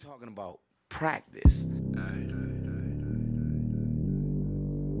Talking about practice.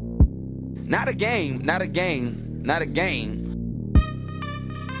 Not a game.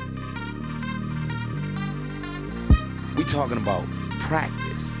 We talking about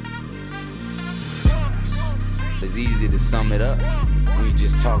practice. It's easy to sum it up when you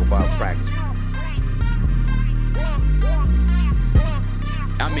just talk about practice.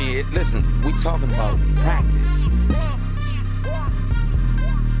 Listen, we talking about practice.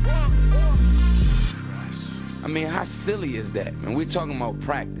 How silly is that, man? We're talking about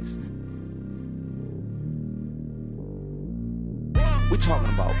practice. We're talking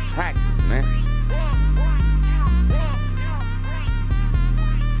about practice, man.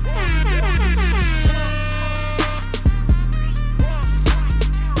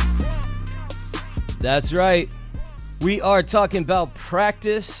 That's right. We are talking about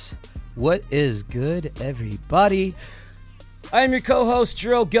practice. What is good, everybody? I am your co-host,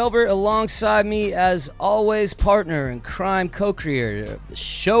 Jerome Gilbert. Alongside me, as always, partner in crime, co-creator of the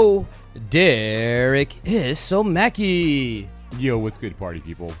show, Derek Isomaki. Yo, what's good, party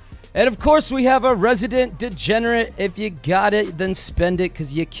people? And of course, we have a resident degenerate. If you got it, then spend it,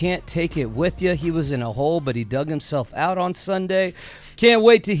 because you can't take it with you. He was in a hole, but he dug himself out on Sunday. Can't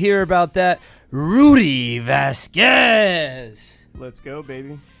wait to hear about that. Rudy Vasquez. Let's go,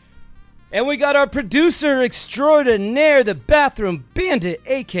 baby. And we got our producer extraordinaire, the bathroom bandit,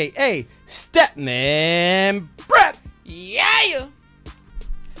 a.k.a. Statman Brett. Yeah!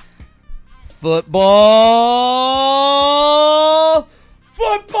 Football!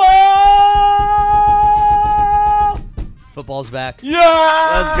 Football's back. Yeah!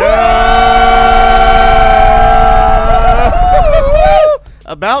 Let's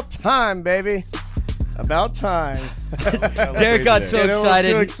go! About time, baby. About time. Derek got so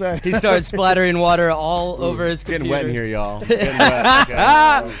excited. Too excited. He started splattering water all over his computer. Getting wet in here, y'all. Getting wet.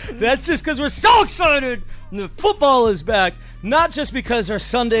 Okay. That's just because we're so excited. The football is back. Not just because our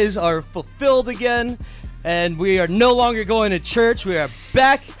Sundays are fulfilled again and we are no longer going to church. We are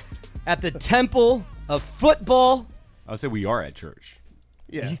back at the temple of football. I would say we are at church.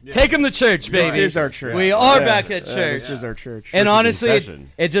 Yeah. Take them to church, baby. This is our church. We are back at church. This is our church. And honestly, session.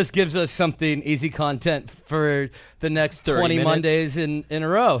 it just gives us something, easy content for the next 20 minutes. Mondays in a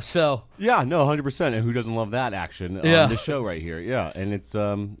row. So Yeah, no, 100%. And who doesn't love that action Yeah. on this show right here? Yeah, and it's,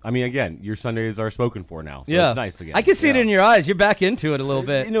 again, your Sundays are spoken for now, so yeah, it's nice again. I can see it Yeah. in your eyes. You're back into it a little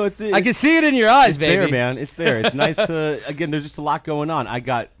bit. You know, I can see it in your eyes, it's baby. there, man. It's there. It's nice to, again, there's just a lot going on. I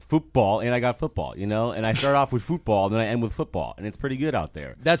got football and I got football, and I start off with football and then I end with football, and it's pretty good out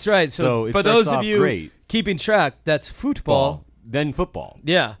there. That's right. So it for starts those of off you great. keeping track, that's football. Then football.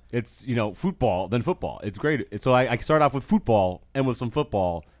 Yeah. It's, football, then football. It's great. So I start off with football and with some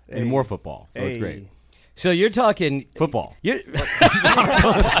football and more football. So it's great. So you're talking Football. You're,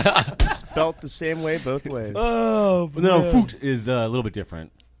 Spelt the same way both ways. oh No, foot is a little bit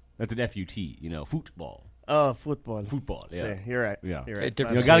different. That's an F-U-T, football. Oh, football. Football, yeah. See, you're right. Yeah. You're right.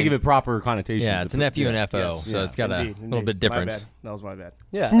 different- Got to give it proper connotations. Yeah, it's an FU and FO, Yes. so it's got Indeed, a little bit indeed. difference. My bad. That was my bad.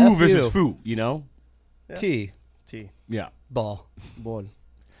 yeah. Foo F versus you. foo, T T. Yeah. ball. Ball.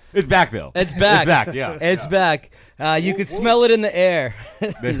 It's back, though. It's back. It's back, yeah. It's back. You can smell it in the air.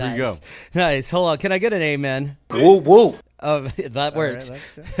 There nice. you go. Nice. Hold on. Can I get an amen? Whoa, whoa. That works. All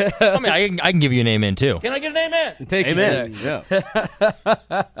right, I mean, I can give you an amen too. Thank you, Amen. sir.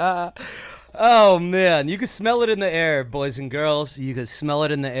 Yeah. Oh, man. You can smell it in the air, boys and girls. You can smell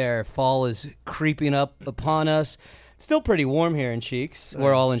it in the air. Fall is creeping up upon us. It's still pretty warm here in Cheeks.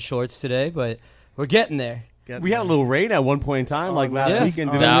 We're all in shorts today, but we're getting there. We had a little rain at one point in time, like last yeah.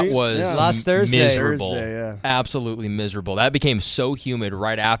 weekend. Didn't That we? was Yeah. Last Thursday. miserable. Thursday, yeah. Absolutely miserable. That became so humid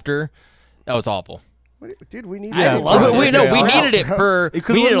right after. That was awful. Dude, we need Yeah, that. love it. We Yeah. needed it for. It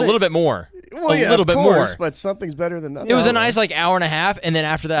could've We needed a been- little bit more. Well, a yeah, little of bit course, more. but something's better than nothing. It was a nice hour and a half, and then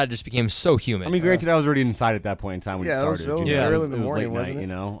after that, it just became so humid. I mean, granted, I was already inside at that point in time when Yeah, it it was- started. it was you know? early in the It was morning, late wasn't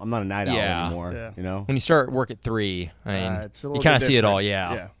night, it? I'm not a night owl Yeah. anymore. Yeah. when you start work at 3, I mean, It's a you little kind of bit see it all. different.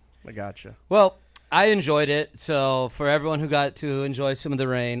 Yeah. Yeah, I gotcha. Well, I enjoyed it. So for everyone who got to enjoy some of the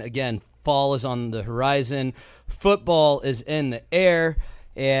rain, again, fall is on the horizon. Football is in the air,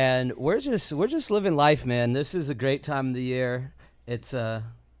 and we're just living life, man. This is a great time of the year. It's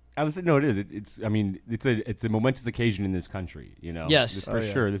I would say no, it is. It's a momentous occasion in this country. Yes. This, for Oh,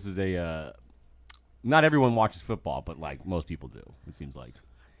 yeah. sure. This is a. Not everyone watches football, but like most people do. It seems like.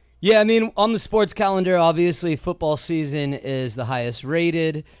 Yeah, I mean, on the sports calendar, obviously, football season is the highest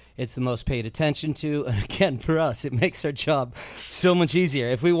rated. It's the most paid attention to. And again, for us, it makes our job so much easier.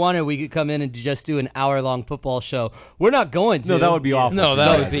 If we wanted, we could come in and just do an hour-long football show. We're not going to. No, that would be awful. No, for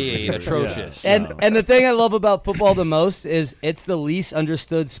that you would guys. be atrocious. And the thing I love about football the most is it's the least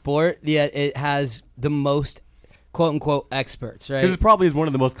understood sport, yet it has the most quote-unquote experts, right? Because it probably is one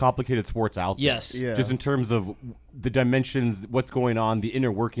of the most complicated sports out there. Yes. Yeah. Just in terms of the dimensions, what's going on, the inner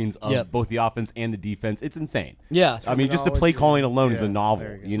workings of Yep. both the offense and the defense. It's insane. Yeah. I mean, just the play calling alone is a novel,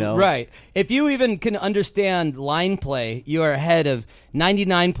 there you go. you know? Right. If you even can understand line play, you are ahead of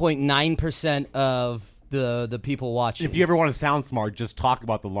 99.9% of the people watching. If you ever want to sound smart, just talk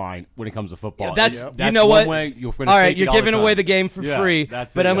about the line when it comes to football. Yeah, that's That's you know one what? way you'll All right, you're giving away the game for Yeah, free.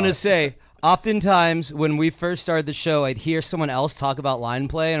 that's But it, I'm going to yeah. say, oftentimes when we first started the show, I'd hear someone else talk about line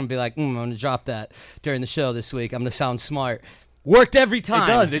play, and I'd be like, I'm going to drop that during the show this week. I'm going to sound smart. Worked every time.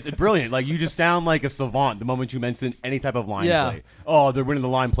 It does. It's brilliant. Like, you just sound like a savant the moment you mention any type of line Yeah. play. Oh, they're winning the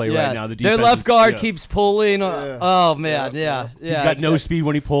line play right now. The Their defense left is- guard yeah. keeps pulling. Oh, man. Yeah. He's got no speed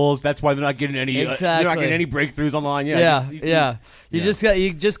when he pulls. That's why they're not getting any. They're not Exactly. getting any breakthroughs on the line. Yeah. Yeah.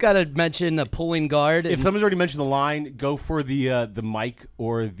 You just got to mention a pulling guard. If and- someone's already mentioned the line, go for the Mike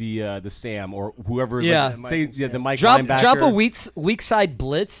or the Sam or whoever. Yeah. Like, say the Mike Drop linebacker. a weak side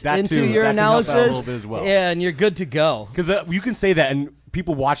blitz That into too. your That can help out a analysis. little bit as well. Yeah, and you're good to go. Because you can say that and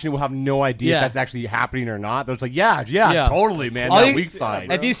people watching it will have no idea Yeah. if that's actually happening or not. They're just like, yeah, Yeah. totally, man. All That you- weak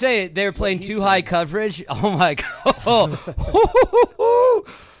side. If you say they're playing he too said. high coverage, oh my god.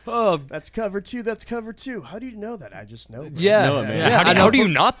 Oh, That's cover two. That's cover two. How do you know that? I just know. yeah. know it, man. Yeah, how do you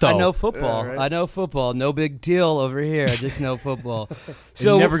not, though? I know football. Yeah, right. I know football. No big deal over here. I just know football.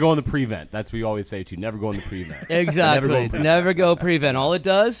 So never go in the prevent. That's what we always say too. Never go in the prevent. Exactly. prevent. Never go prevent. All it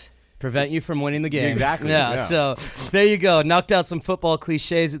does, prevent you from winning the game. Exactly, Yeah, yeah. so there you go. Knocked out some football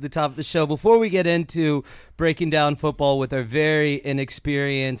cliches at the top of the show. Before we get into breaking down football with our very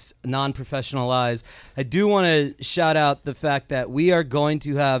inexperienced, non-professional eyes, I do want to shout out the fact that we are going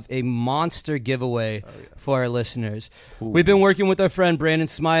to have a monster giveaway for our listeners. We've been working with our friend Brandon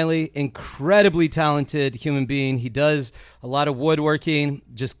Smiley, incredibly talented human being. He does a lot of woodworking.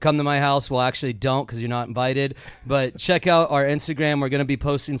 Just come to my house. Well, actually don't, because you're not invited. But check out our Instagram. We're going to be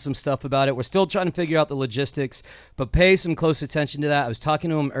posting some stuff about it. We're still trying to figure out the logistics, but pay some close attention to that. I was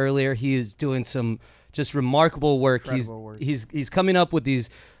talking to him earlier. He is doing some just remarkable work. Incredible work. He's coming up with these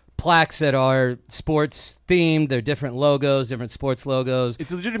plaques that are sports themed. They're different logos, different sports logos.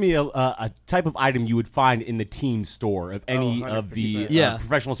 It's legitimately a type of item you would find in the team store of any of the 100%. Yeah.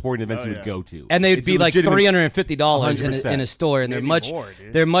 professional sporting events you yeah. would go to. And they'd It's be a like legitimate- $350 in 100%. a store, and Maybe more,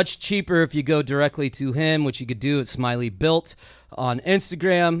 dude. they're much cheaper if you go directly to him, which you could do at Smiley Built on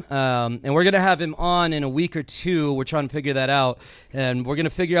Instagram. And we're gonna have him on in a week or two. We're trying to figure that out, and we're gonna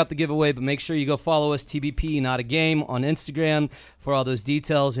figure out the giveaway. But make sure you go follow us, TBP Not a Game, on Instagram for all those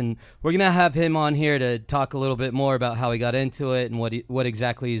details. And we're gonna have him on here to talk a little bit more about how he got into it and what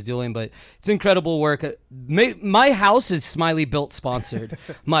exactly he's doing. But it's incredible work. My house is Smiley Built sponsored.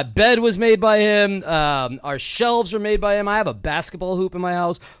 My bed was made by him. Our shelves were made by him. I have a basketball hoop in my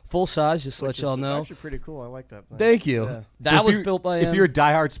house, full size, just to let y'all know. Actually, pretty cool. I like that. Thing. Thank you. Yeah. That So if was you're- built by him. If you're a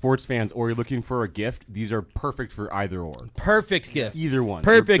diehard sports fans or you're looking for a gift, these are perfect for either or. Perfect gift. Either one.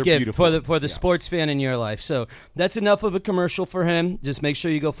 Perfect They're gift beautiful. for the Yeah. sports fan in your life. So that's enough of a commercial for him. Just make sure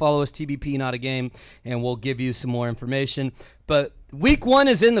you go follow us, TBP Not a Game, and we'll give you some more information. But week 1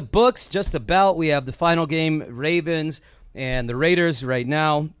 is in the books, just about. We have the final game, Ravens and the Raiders right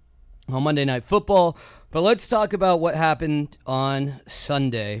now on Monday Night Football. But let's talk about what happened on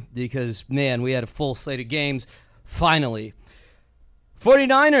Sunday, because, man, we had a full slate of games, finally.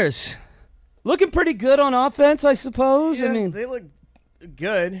 49ers, looking pretty good on offense, I suppose. Yeah, I mean, they look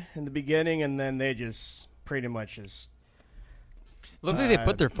good in the beginning, and then they just pretty much just. Looked like they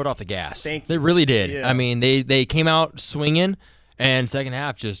put their foot off the gas. Thank They you. really did. Yeah. I mean, they came out swinging, and second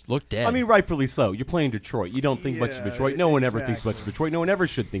half just looked dead. I mean, rightfully so. You're playing Detroit. You don't think much of Yeah, Detroit. No one ever thinks exactly. much of Detroit. No one ever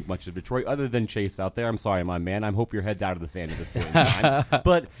should think much of Detroit other than Chase out there. I'm sorry, my man. I hope your head's out of the sand at this point in time.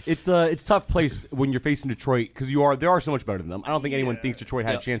 But it's a tough place when you're facing Detroit because they are so much better than them. I don't think anyone thinks Detroit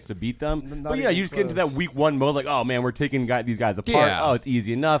had a chance to beat them. Not But yeah, even you just get into close. that week 1 mode like, oh man, we're taking these guys apart. Yeah. Oh, it's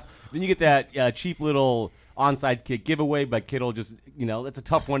easy enough. Then you get that cheap little onside kick giveaway, but Kittle just, that's a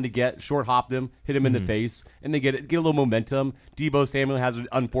tough one to get. Short hopped him, hit him in the face, and they get a little momentum. Deebo Samuel has an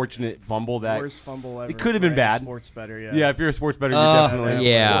unfortunate fumble that Worst fumble ever. it could have been bad. Sports better, Yeah, if you're a sports bettor, you're definitely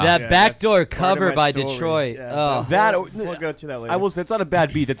yeah. That backdoor that's part of cover my by story. Detroit. Yeah, we'll go to that later. I will say it's not a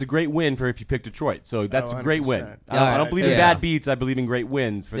bad beat. That's a great win for if you pick Detroit. So that's a great win. 100%. I don't believe in Yeah. bad beats. I believe in great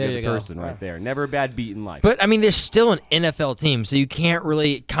wins for There the you go. person right there. Never a bad beat in life. But I mean, they're still an NFL team, so you can't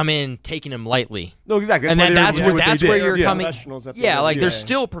really come in taking them lightly. no, exactly. And then that's where you're yeah. coming. Professionals at the Yeah, end of like the they're day.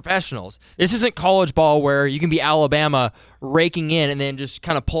 still professionals. This isn't college ball where you can be Alabama raking in and then just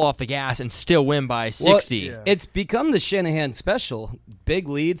kind of pull off the gas and still win by 60. Well, it's become the Shanahan special. Big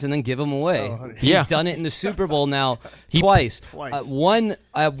leads and then give them away. He's Yeah. done it in the Super Bowl now twice. At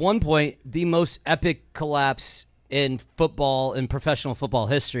one point, the most epic collapse in football, in professional football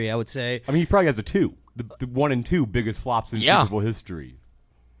history, I would say. I mean, he probably has the 1 and 2 biggest flops in Yeah. Super Bowl history.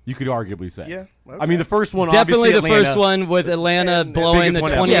 You could arguably say. Yeah, I mean, the first one, Definitely the obviously, first Atlanta, one with Atlanta And blowing the biggest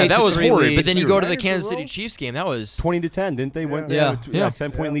one ever. 28 Yeah, that was horrid. lead. But then you go to the Niners Kansas were City rolled. Chiefs game. That was 20-10, didn't they? Went Yeah. there,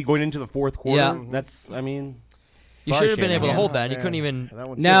 10-point lead going into the fourth quarter. Yeah. That's, I mean, you sorry, should have been able to Shanahan. hold that, and you Yeah. couldn't even. That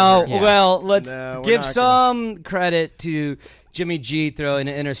one's Now, silver. Yeah. well, let's No, we're give not some credit to Jimmy G throwing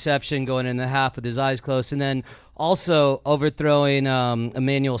an interception going in the half with his eyes closed, and then also overthrowing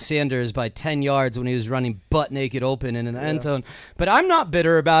Emmanuel Sanders by 10 yards when he was running butt naked open in the end zone. But I'm not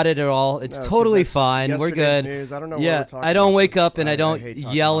bitter about it at all. It's No, 'cause totally that's fine. We're yesterday's good. news. I don't know what yeah, we're talking I don't about wake this. up and I I don't hate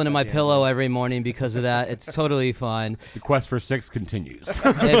talking yell about into my that damn pillow thing. every morning because of that. It's totally fine. the quest for 6 continues.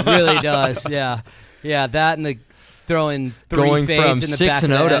 It really does. Yeah, yeah. That and the throwing three Going fades from in the 6-0 back of the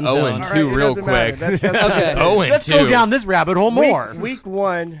to end 0-2 zone. All right, Two it real doesn't matter. quick. That's Okay. 0-2. Let's go down this rabbit hole more. Week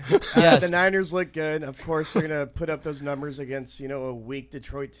one, Yes. the Niners look good. Of course, they're going to put up those numbers against a weak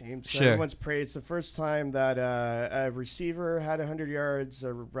Detroit team. So Sure. everyone's praised. The first time that a receiver had 100 yards,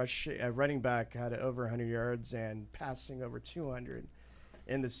 a running back had over 100 yards, and passing over 200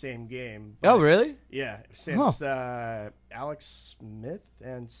 in the same game. Oh, But, really? Yeah, since Alex Smith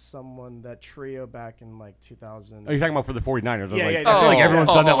and that trio back in like 2000. Are you talking about for the 49ers? Yeah, like, yeah, I feel like Oh, everyone's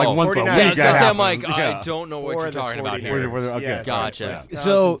done that like oh, once a 49ers. week. Yeah, that so I'm happens. like, Yeah. I don't know what For you're the talking about 49ers. here. Okay, Yeah, gotcha.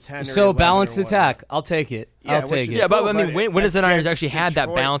 So 2010 or 11 or balanced whatever. attack. I'll take it. Yeah, I'll which take is it. Yeah, but I cool, mean, but when has the Niners against actually had that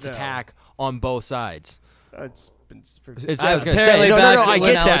Detroit, balanced though. attack on both sides? It's been for I was going to say, Apparently no, back I when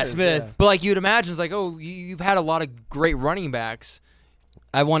get Alex that. Smith. But like you'd imagine, it's like, oh, you've had a lot of great running backs.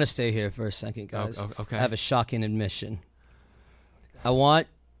 I want to stay here for a second, guys. okay. I have a shocking admission. I want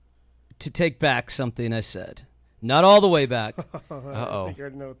to take back something I said. Not all the way back. I Uh-oh. think you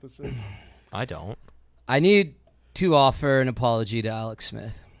already know what this is. I don't. I need to offer an apology to Alex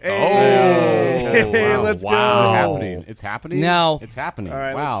Smith. Hey, wow. let's Wow. It's go. happening. It's happening. Now- It's happening. All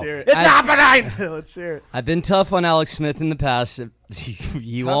right, wow. let's hear it. It's happening. Let's hear it. I've been tough on Alex Smith in the past.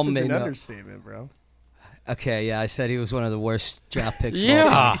 You all Tough is may an know. understatement, bro. Okay, yeah, I said he was one of the worst draft picks. of all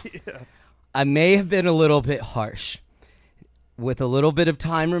Yeah. time. I may have been a little bit harsh. With a little bit of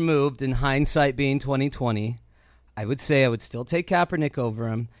time removed, in hindsight being 2020, I would say I would still take Kaepernick over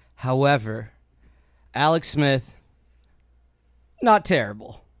him. However, Alex Smith, not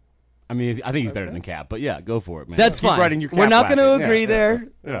terrible. I mean, I think he's better than Cap, but yeah, go for it, man. That's Keep fine. riding your We're Cap not going to wagon. agree Yeah, there,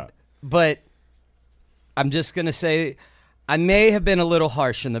 Yeah. but I'm just going to say I may have been a little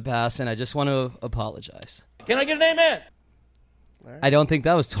harsh in the past, and I just want to apologize. Can I get an amen? I don't think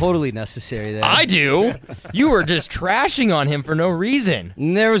that was totally necessary there. I do. You were just trashing on him for no reason.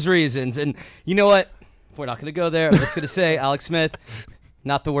 And there was reasons, and you know what? We're not going to go there. I'm just going to say Alex Smith,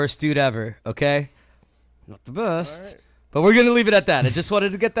 not the worst dude ever, okay? Not the best. But we're going to leave it at that. I just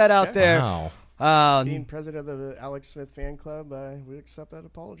wanted to get that out there. Wow. Being president of the Alex Smith fan club, we accept that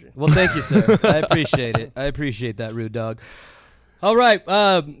apology. Well, thank you, sir. I appreciate it. I appreciate that, rude dog. All right.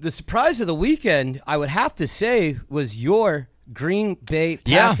 The surprise of the weekend, I would have to say, was your Green Bay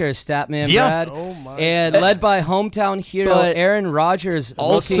Yeah. Packers, Statman Yeah. Brad. Oh, my And led by hometown hero But Aaron Rodgers.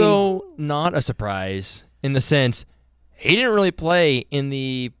 Also, not a surprise in the sense he didn't really play in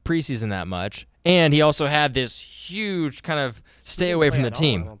the preseason that much, and he also had this huge kind of stay away from the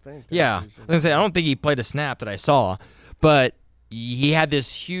team. Yeah, I was gonna say I don't think he played a snap that I saw, but he had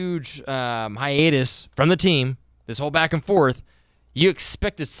this huge hiatus from the team. This whole back and forth, you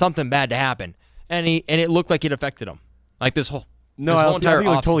expected something bad to happen, and it looked like it affected him. Like this whole No, this I whole think entire he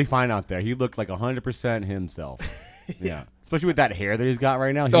looked offseason. totally fine out there. He looked like 100% himself. Yeah. Especially with that hair that he's got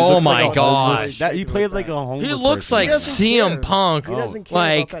right now. He Oh looks my like a gosh. homeless- that- he played like a homeless He looks person. like He doesn't CM care. Punk. He doesn't care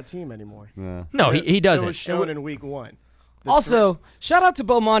like about that team anymore. Yeah. no, he It was doesn't. shown in week one. Also, shout out to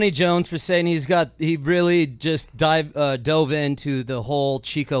Bomani Jones for saying he really just dove into the whole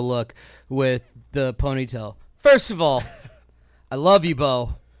Chico look with the ponytail. First of all, I love you,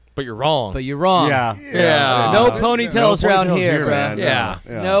 Bo. But you're wrong. But you're wrong. Yeah. No ponytails around here, bro. man. Yeah.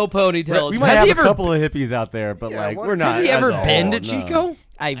 No ponytails. We might Has have he a ever- couple of hippies out there, but we're not. Has he ever as a been whole, to no. Chico?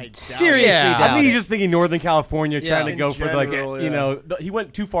 I seriously Yeah. doubt I think it. he's just thinking Northern California, Yeah. trying to go In for like general, he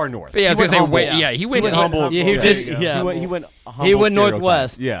went too far north. Yeah, I was He gonna say, went wait, humble. yeah, he went humble. Yeah, he Yeah. just- He yeah. went humble He went stereotype.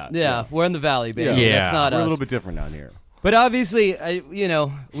 northwest. Yeah. We're in the valley, baby. Yeah. That's not We're us. a little bit different down here. But obviously,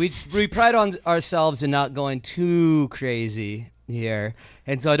 we pride on ourselves in not going too crazy here,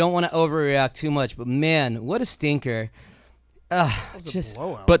 and so I don't want to overreact too much. But man, what a stinker! Just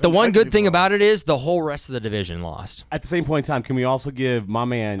But the one good thing about it is the whole rest of the division lost. At the same point in time, can we also give my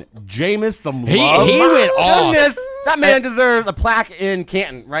man Jameis some He love? went off. Goodness, that man deserves a plaque in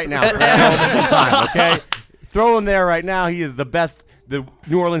Canton right now. For that time, okay, throw him there right now. He is the best the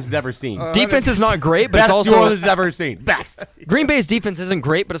New Orleans has ever seen. Defense is not great, but Best it's also New Orleans has ever seen. Best. Green Bay's defense isn't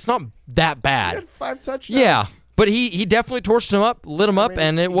great, but it's not that He bad. had 5 touchdowns. Yeah, but he definitely torched him up, lit him up,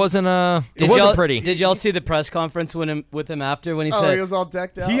 and it wasn't pretty. Did y'all see the press conference with him after when he Oh, said? he was all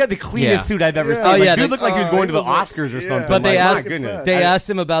decked out. He had the cleanest Yeah. suit I've ever Yeah. seen. Oh, Like, yeah, dude they- looked like he was going to the Oscars or something. But they Like, my asked goodness. they asked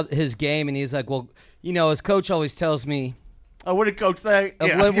him about his game, and he's like, "Well, his coach always tells me." Oh, what did Coach say?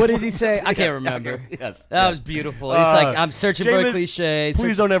 What did he say? I can't remember. Yes. That was beautiful. He's like, "I'm searching for a Jameis, cliche."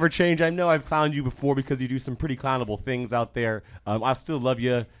 Please don't ever change. I know I've clowned you before because you do some pretty clownable things out there. I still love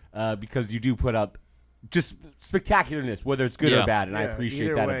you because you do put up just spectacularness, whether it's good Yeah. or bad, and I Yeah, appreciate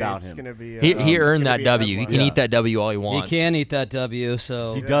either that way, about it's him. gonna be, He it's earned gonna that be W. He headline. can eat that W all he He wants. can eat that W.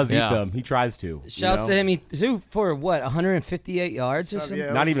 So He does Yeah. eat them. He tries to. Shouts to him. He threw for what 158 yards or Some- something.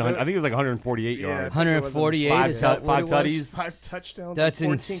 yeah, Not even. so- 100 I think it was like 148 Yeah, yards. it's- 148 is that what five it was? tutties. 5 touchdowns. That's and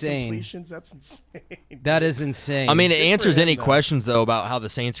 14 insane. Completions. That's insane. That is insane. I mean, it Good for answers him, any though. questions though about how the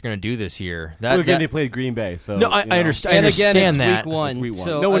Saints are going to do this year. Well, again, That- they played Green Bay, so no, I you know. understand. I and again, understand it's that. week one. It's week one.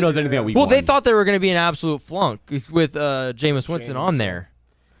 So no one knows anything about week Well, one. they thought they were going to be an absolute flunk with Jameis Winston on there.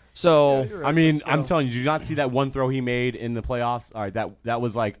 So You're I right, mean, but I'm still. telling you, did you not see that one throw he made in the playoffs? All right, that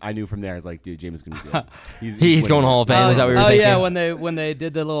was like I knew from there. It's like, dude, James is gonna be good. he's going winning. Hall of Fame. Is that what you were thinking? yeah, when they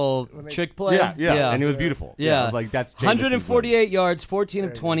did the little trick play. Yeah, and it was beautiful. Yeah. I was like, that's Jameis's 148 yards, 14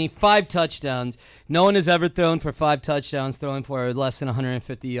 of 20, 5 touchdowns. No one has ever thrown for 5 touchdowns, throwing for less than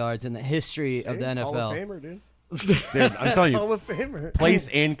 150 yards in the history of the Hall of NFL. Famer, dude. win. Dude, I'm telling Hall you, of Famer. place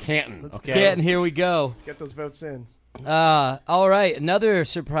in Canton. Okay, Canton, here we go. Let's get those votes in. All right, another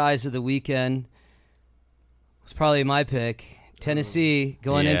surprise of the weekend was probably my pick. Tennessee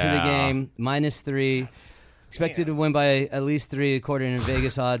going into the Yeah. game, -3. Expected to win by at least 3 according to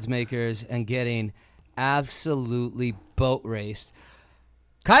Vegas odds makers, and getting absolutely boat raced.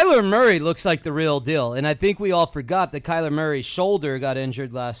 Kyler Murray looks like the real deal, and I think we all forgot that Kyler Murray's shoulder got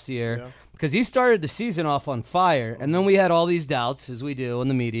injured last year because he started the season off on fire, and then we had all these doubts, as we do in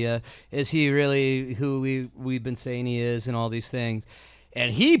the media. Is he really who we've been saying he is, and all these things?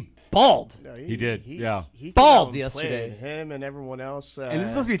 And he balled. No, He did, yeah. He came Balled out and yesterday. played, him and everyone else. And this is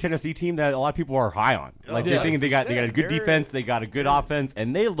supposed to be a Tennessee team that a lot of people are high on. Like yeah. they think they got a good They're- defense, they got a good offense,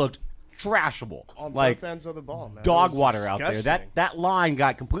 and they looked trashable. on Like both ends of the ball, man. dog It was water out there. disgusting. That line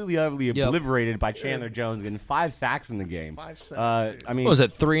got completely utterly obliterated by Chandler Jones, getting 5 sacks in the game. 5 sacks, dude. I mean, What was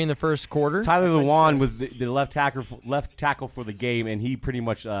it 3 in the first quarter? Tyler Lewan was the left tackle for the game, and he pretty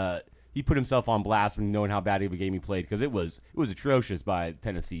much he put himself on blast when knowing how bad of a game he played because it was atrocious by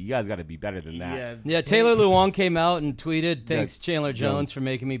Tennessee. You guys got to be better than that. Yeah, Taylor Lewan came out and tweeted, "Thanks Chandler Jones for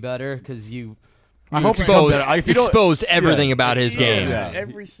making me better because you." I hope you exposed, come better. If you don't- exposed everything about his Yeah, game. Yeah.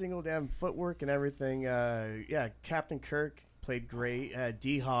 Every single damn footwork and everything. Captain Kirk played great.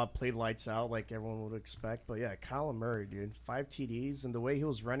 D-Hop played lights out like everyone would expect. But yeah, Kyler Murray, dude, 5 TDs and the way he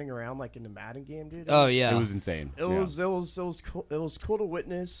was running around like in the Madden game, dude. Oh yeah, It was insane. It was cool. It was cool to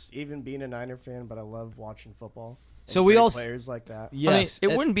witness, even being a Niner fan. But I love watching football. So And we great all players like that. yes. I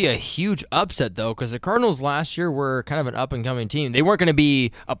mean, it wouldn't be a huge upset though, because the Cardinals last year were kind of an up and coming team. They weren't going to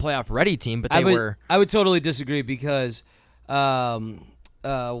be a playoff ready team, but they were. I would totally disagree because,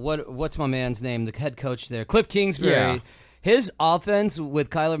 what's my man's name? The head coach there, Cliff Kingsbury. Yeah. His offense with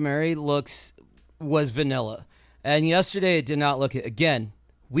Kyler Murray was vanilla, and yesterday it did not look it. Again,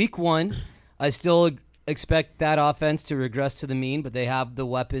 week 1, I still expect that offense to regress to the mean, but they have the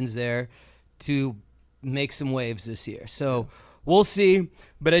weapons there to make some waves this year. So we'll see.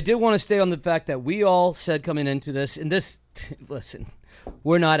 But I did want to stay on the fact that we all said coming into this, and this, listen,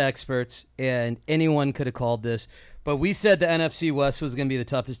 we're not experts, and anyone could have called this, but we said the NFC West was going to be the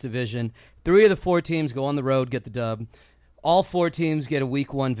toughest division. 3 of the 4 teams go on the road, get the dub. All 4 teams get a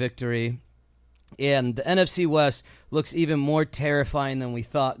week 1 victory. And the NFC West looks even more terrifying than we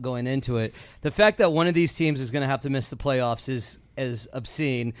thought going into it. The fact that one of these teams is going to have to miss the playoffs is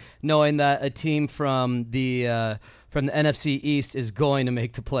obscene, knowing that a team from the from the NFC East is going to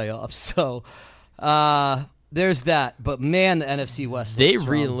make the playoffs. So there's that. But, man, the NFC West They looks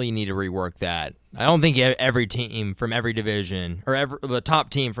strong. really need to rework that. I don't think every team from every division or the top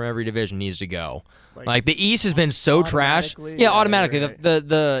team from every division needs to go. Like the East has been so trash. Yeah, automatically. Right.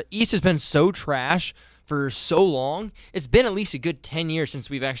 The East has been so trash for so long. It's been at least a good 10 years since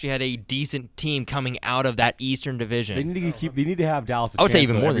we've actually had a decent team coming out of that Eastern division. They need to have Dallas. I would say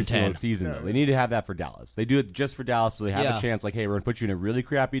even more every than single 10 season. Though. They need to have that for Dallas. They do it just for Dallas, so they have Yeah. a chance. Like, hey, we're gonna put you in a really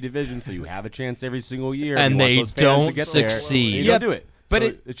crappy division, so you have a chance every single year. And we want they those fans to don't get there. succeed. And Yeah, they'll do it. but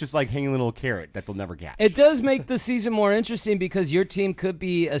So it's just like hanging a little carrot that they'll never catch. It does make the season more interesting because your team could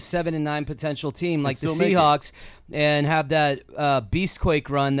be a 7-9 potential team like the still make it. Seahawks and have that Beastquake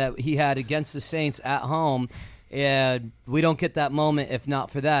run that he had against the Saints at home. And we don't get that moment if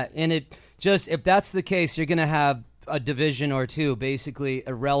not for that. And it just, if that's the case, you're going to have a division or two basically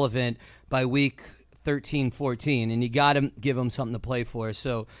irrelevant by week 13, 14, and you got to give them something to play for.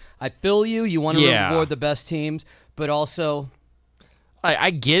 So I feel you. You want to reward the best teams, but also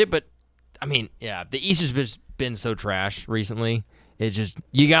I get it, but I mean, yeah, the East has been so trash recently. It's just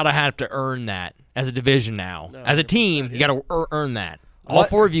you gotta have to earn that as a division now. As a team, you gotta earn that. All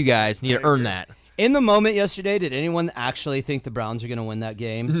four of you guys need to earn that. in the moment yesterday, did anyone actually think the Browns are going to win that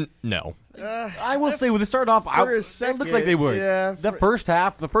game? No. I will say, when they started off, it looked like they would. Yeah, the first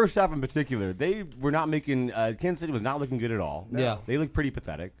half in particular, they were not making. Kansas City was not looking good at all. Yeah. They looked pretty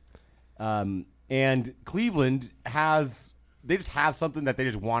pathetic. And Cleveland they just have something that they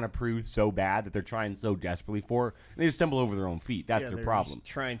just want to prove so bad that they're trying so desperately for. And they just stumble over their own feet. That's their they're problem. just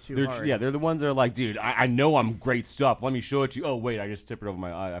trying too hard. Yeah, they're the ones that are like, dude, I know I'm great stuff. Let me show it to you. Oh, wait, I just tipped it over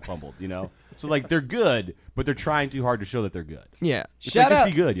my eye. I fumbled, you know? So, like, they're good, but they're trying too hard to show that they're good. Yeah. It's Shout like, just out-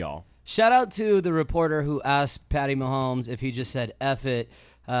 be good, y'all. Shout out to the reporter who asked Patty Mahomes if he just said F it,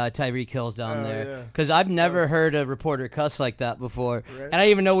 Tyreek Hill's down there. yeah. Because I've never heard a reporter cuss like that before. And I didn't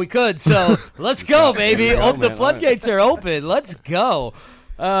even know we could. So let's go, baby. There you go, The man. floodgates are open. Let's go.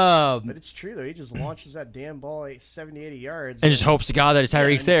 But it's true, though. He just launches that damn ball 70, 80 yards. And just hopes to God that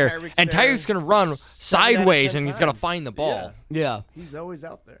Tyreek's and there. Tyreek's And there Tyreek's going to run 7 out of sideways 10 and he's got to times. find the ball. Yeah. He's always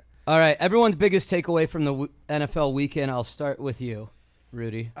out there. All right. Everyone's biggest takeaway from the NFL weekend. I'll start with you,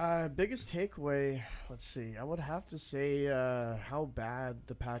 Rudy. Biggest takeaway, let's see. I would have to say how bad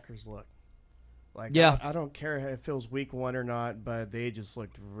the Packers look. Like, Yeah. I don't care if it was week 1 or not, but they just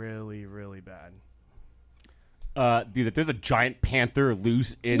looked really, really bad. Dude, that there's a giant panther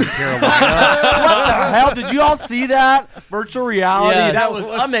loose in Carolina. What the hell? Did you all see that? Virtual reality. Yes. That was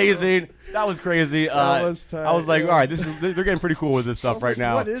amazing. That was crazy. That was tight, I was like, yeah. all right, they're getting pretty cool with this stuff was right like,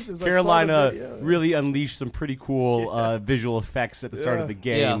 now. what is this? I saw the Carolina video. really unleashed some pretty cool visual effects at the start of the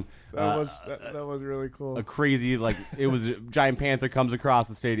game. That was really cool. A crazy, like, it was a giant panther comes across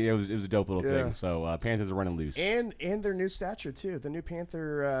the stadium. It was a dope little Yeah. thing. So Panthers are running loose. And their new stature, too. The new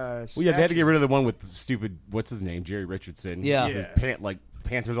Panther Well, yeah, they had to get rid of the one with stupid, what's his name, Jerry Richardson. Yeah. His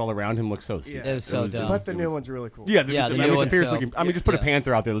Panthers all around him look so stupid. It was so dumb. But the new one's really cool. Yeah, Yeah, the I new mean, it's one's a fierce dope. looking. I mean, just put Yeah. a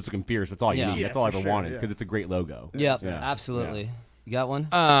panther out there that's looking fierce. That's all you Yeah. need. Yeah, That's all I for ever sure, wanted yeah. because it's a great logo. Yep, Yeah. absolutely. You got one?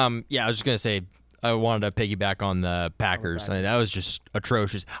 Yeah, I was just going to say, I wanted to piggyback on the Packers. I mean, that was just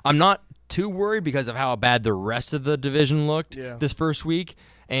atrocious. I'm not too worried because of how bad the rest of the division looked this first week.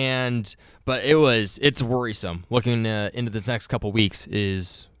 But it's worrisome. Looking into the next couple weeks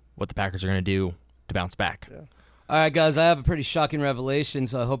is what the Packers are going to do to bounce back. Yeah. All right, guys, I have a pretty shocking revelation,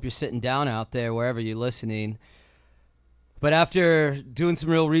 so I hope you're sitting down out there wherever you're listening. But after doing some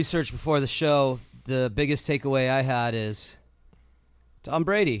real research before the show, the biggest takeaway I had is Tom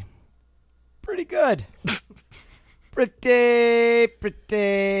Brady. Pretty good.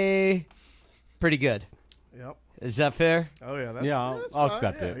 pretty good. Yep. Is that fair? Oh, yeah. That's, Yeah, that's I'll fine.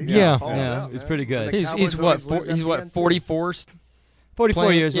 accept it. he's Yeah. balling Yeah, out, it's man. pretty good. And the He's Cowboys what always lose at he's the what end, too. 44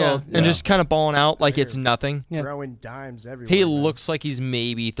 44 years old. and just kind of balling out like it's nothing. Yeah. Throwing dimes everywhere. He man. looks like he's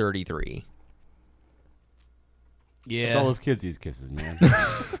maybe 33. It's all those kids he's kisses, man.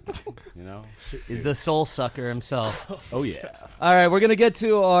 You know? The soul sucker himself. Oh yeah. All right, we're going to get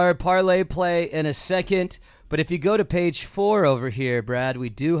to our parlay play in a second. But if you go to page 4 over here, Brad, we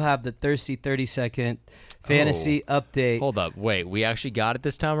do have the Thirsty 30-second fantasy update. Hold up, wait, we actually got it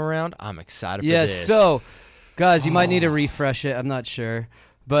this time around? I'm excited for Yes, this. so, guys, you might need to refresh it. I'm not sure.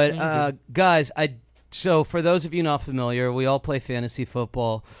 But, guys, so for those of you not familiar, we all play fantasy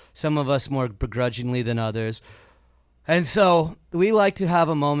football, some of us more begrudgingly than others. And so we like to have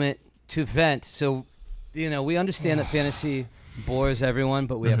a moment to vent. So, we understand that fantasy bores everyone,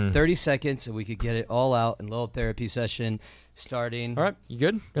 but we have 30 seconds so we could get it all out in little therapy session starting. All right, you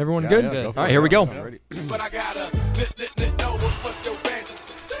good? Everyone Yeah, good? yeah, go for All right, it. here we go. I'm ready. But I gotta know what's your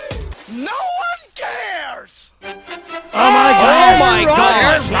fantasy. No one cares! Oh my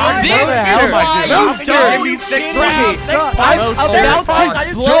God! This is why you don't I'm about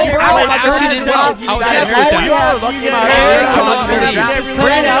to blow her I out. actually didn't know. I was happy with that. I cannot believe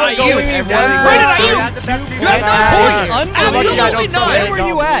Brandon Ayuk. Brandon Ayuk. You have no points. Absolutely none. Where were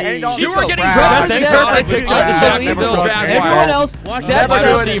you at? You were getting Represent dropped. I picked up the Jacksonville Everyone Jaguars. else steps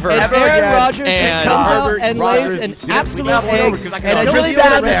up, and Aaron Rodgers just And comes out and lays an absolute egg, and I just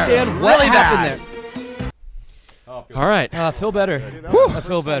don't understand what happened there. All right. I feel better. I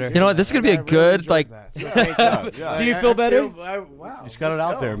feel better. You know what? This is gonna be a good like. Do you feel better? Wow. Just got it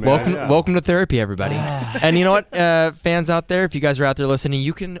out there, man. Welcome to therapy, everybody. And you know what, fans out there, if you guys are out there listening,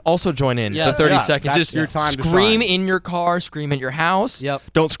 you can also join in. Yes. The 30 Yeah, seconds. that's Just your time to scream shine. in your car, scream at your house. Yep.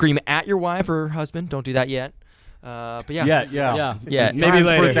 Don't scream at your wife or husband. Don't do that yet. But yeah. Yeah. Yeah. Maybe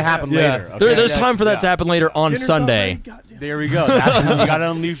for it to happen later. Okay? There's time for that to happen later on Sunday. There we go. That's when you got to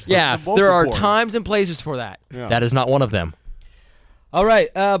unleash Yeah, the vocal there are cords. times and places for that. Yeah. That is not one of them. All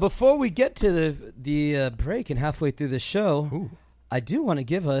right. Before we get to the break and halfway through the show, I do want to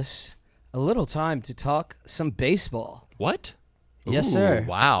give us a little time to talk some baseball. What? Yes, Ooh, sir.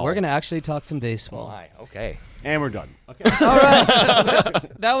 wow. We're going to actually talk some baseball. Okay. And we're done. Okay. All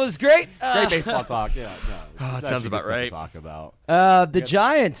right. That was great. Great baseball talk. Yeah. Oh, that sounds about right. Talk about. The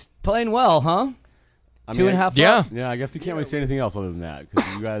Giants playing well, huh? I 2.5 up? Yeah. Yeah, I guess we can't really say anything else other than that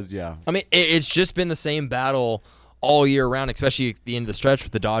because you guys, I mean, it's just been the same battle all year round, especially at the end of the stretch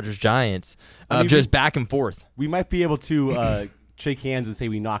with the Dodgers-Giants, just back and forth. we might be able to shake hands and say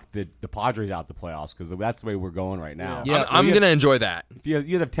we knocked the Padres out the playoffs because that's the way we're going right now. Yeah. I'm going to enjoy that. If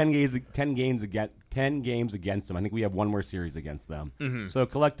you have 10 games against them, I think we have one more series against them. Mm-hmm. So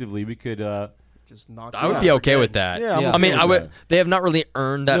collectively, we could. Just knock I would be okay with that. Yeah, I'm Yeah. I mean, okay with that. they have not really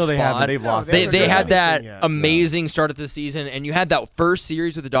earned that No, spot. they haven't. They've lost. they They haven't had done that anything yet. amazing start of the season, and you had that first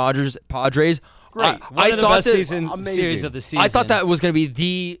series with the Dodgers Padres. Great. One of the thought best that- series of the season. I thought that was going to be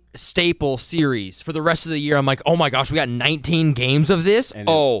the staple series for the rest of the year. I'm like, oh my gosh, we got 19 games of this. And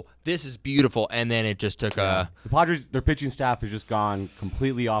This is beautiful. And then it just took The Padres, their pitching staff has just gone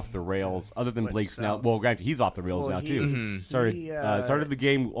completely off the rails. Other than Blake Snell, well, granted, he's off the rails now too. Started the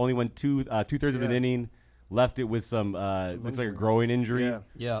game, only went two-thirds of an inning, left it with some looks like a growing injury. Yeah.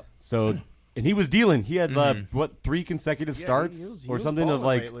 Yeah. So, and he was dealing. He had 3 consecutive starts he or was something of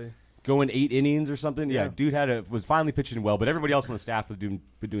balling like lately. going 8 innings or something. Yeah, Yeah. dude was finally pitching well, but everybody else on the staff was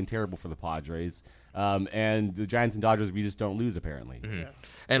doing terrible for the Padres. And the Giants and Dodgers, we just don't lose apparently.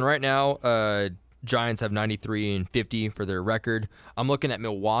 And right now, Giants have 93 and 50 for their record. I'm looking at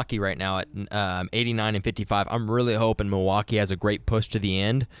Milwaukee right now at 89 and 55. I'm really hoping Milwaukee has a great push to the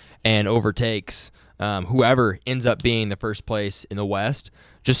end and overtakes whoever ends up being the first place in the West,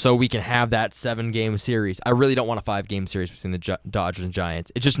 just so we can have that 7-game series. I really don't want a 5-game series between the Dodgers and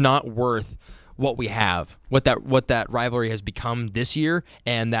Giants. It's just not worth what we have, what that rivalry has become this year,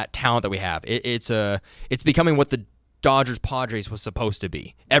 and that talent that we have. It's becoming what the Dodgers Padres was supposed to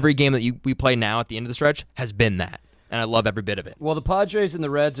be. Every game that we play now at the end of the stretch has been that, and I love every bit of it. Well, the Padres and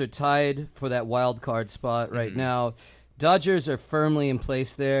the Reds are tied for that wild card spot right now. Dodgers are firmly in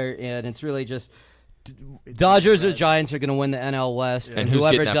place there, and it's really just Dodgers or Giants are going to win the NL West, and who's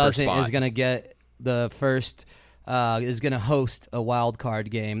whoever getting that first doesn't is spot? going to get the first. Is going to host a wild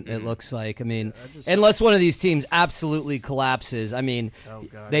card game. It looks like. I mean, unless one of these teams absolutely collapses. I mean,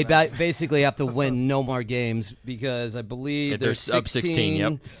 they basically have to win no more games because I believe They're there's up 16,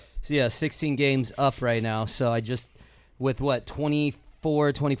 yep. So yeah, 16 games up right now. So I just with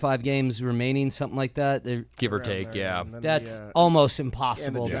 24, 25 games remaining, something like that. Give or Around take, there, yeah. and then That's the, almost and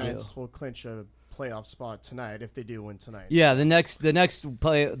impossible the to do. Giants will clinch a playoff spot tonight if they do win tonight. Yeah, the next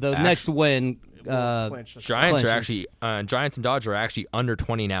win. Clinch the Giants Clinches. are actually Giants and Dodgers are actually under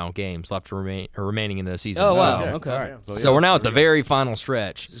 20 now games left remaining in the season. Oh wow, So, okay. All right. so we're now at the very final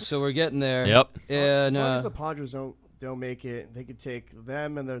stretch. So we're getting there. Yep. And as long as the Padres don't make it, they could take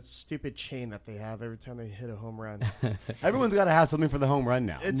them and the stupid chain that they have every time they hit a home run. Everyone's got to have something for the home run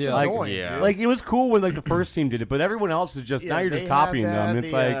now. It's Yeah. annoying. Yeah. dude. Like it was cool when like the first team did it, but everyone else is just Yeah, now you're they just copying have them. And that,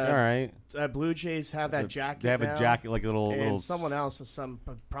 it's the, like, all right, Blue Jays have that jacket. they have now, a jacket like a little. and someone else has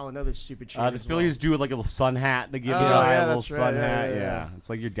probably another stupid chain. The as Phillies do it like a little sun hat. They give Oh, you a yeah, little that's sun right. hat. Yeah, Yeah, yeah. it's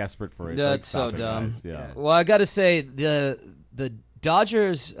like you're desperate for it. It's That's like, so stop it, dumb. guys. Yeah. Well, I got to say the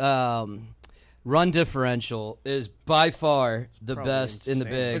Dodgers run differential is by far the probably best in the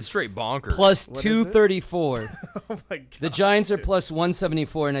insane. big. It's straight bonkers. Plus What is it? 234. Oh my god. The Giants are plus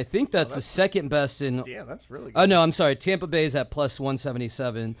 174, and I think that's the second best in. Damn, that's really good. Oh no, I'm sorry. Tampa Bay's at plus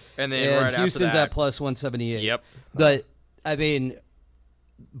 177, And then right after Houston's that- at plus 178. Yep. But I mean,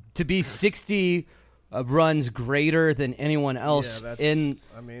 to be 60 runs greater than anyone else Yeah, in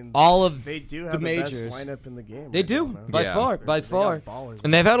I mean, all of they do the have the majors. best lineup in the game. They right do, now, man. by Yeah. far, by They got far. ballers.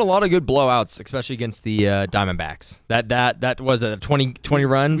 And they've had a lot of good blowouts, especially against the Diamondbacks. That was a 20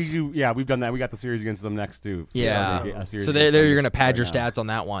 runs. We've done that. We got the series against them next too. So Yeah. a series So against there them you're just going to pad your right now. stats on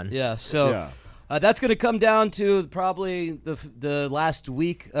that one. Yeah, so Yeah. that's going to come down to probably the last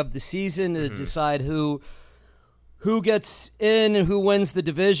week of the season to decide who gets in and who wins the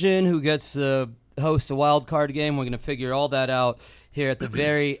division, who gets to host a wild card game. We're going to figure all that out here at the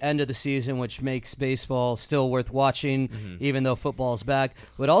very end of the season, which makes baseball still worth watching, even though football's back.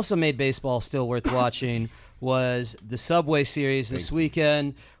 What also made baseball still worth watching was the Subway Series this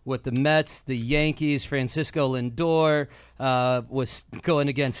weekend with the Mets, the Yankees. Francisco Lindor was going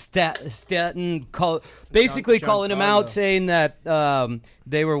against Stanton, basically calling him out, saying that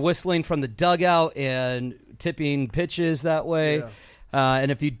they were whistling from the dugout and tipping pitches that way. Yeah.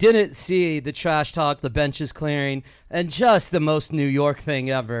 And if you didn't see the trash talk, the benches clearing, and just the most New York thing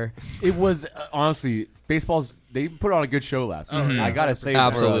ever. It was honestly they put on a good show last night. I gotta say,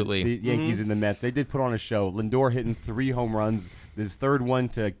 Absolutely. for the Yankees and the Mets, they did put on a show. Lindor hitting 3 home runs, his third one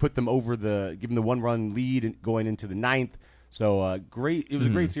to put them over give them the 1-run lead going into the 9th. So great, it was a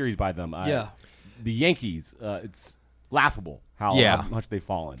great series by them. Yeah. The Yankees, it's laughable how much they've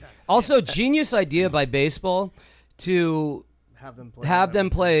fallen. Also, genius idea by baseball to Have them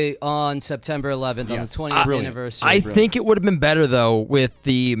play. on September 11th on the Yes. 20th Brilliant. anniversary. I think it would have been better though with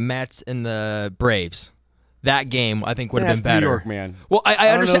the Mets and the Braves. That game I think would have That's been better. New York, man. Well, I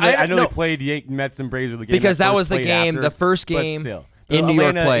understand. I know no, they played Mets and Braves with the game because that was the played game, after, the first but game still. in New York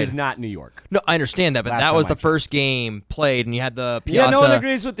Atlanta played. is not New York. No, I understand that, but Last that was time the I checked. first game played, and you had the yeah, Piazza. no one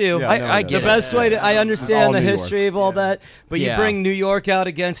agrees with you. Yeah, I no one get does. The it. best way to I understand All the New York. history of all that, but Yeah. you bring New York out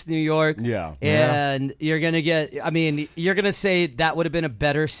against New York, Yeah. and you're gonna get. I mean, you're gonna say that would have been a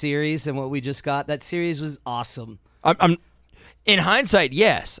better series than what we just got. That series was awesome. I'm in hindsight,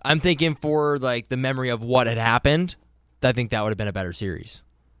 yes. I'm thinking for like the memory of what had happened. I think that would have been a better series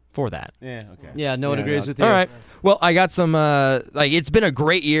for that. Yeah, okay. Yeah, no one agrees with you. All right. Well, I got some. It's been a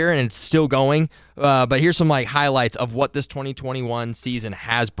great year and it's still going. But here's some highlights of what this 2021 season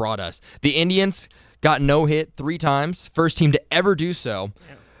has brought us. The Indians got no hit 3 times, first team to ever do so.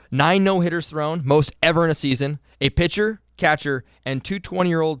 9 no hitters thrown, most ever in a season. A pitcher, catcher, and 2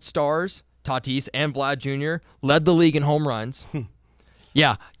 20-year-old stars, Tatis and Vlad Jr., led the league in home runs.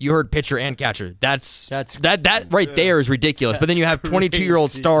 Yeah, you heard pitcher and catcher. That right there is ridiculous. But then you have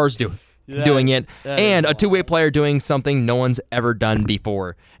 22-year-old stars doing it, and a 2-way player doing something no one's ever done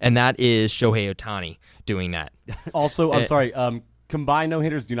before, and that is Shohei Ohtani doing that. Also, I'm sorry, combined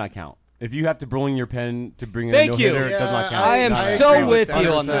no-hitters do not count. If you have to bring your pen to bring in Thank a you. no-hitter, it does not count. I am Not- so agree with that. you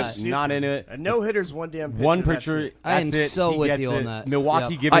on That's that. so Not in it. A no-hitter's one damn pitcher. One that's pitcher, it. I am that's it. so He with gets you on it. that.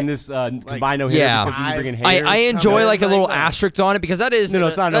 Milwaukee Yep. giving this combined no-hitter Yeah. because you bring in I haters. enjoy like a little Like that. asterisk on it because that is No,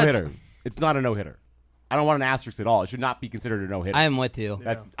 it's not a that's- no-hitter. It's not a no-hitter. I don't want an asterisk at all. It should not be considered a no-hitter. I am with you.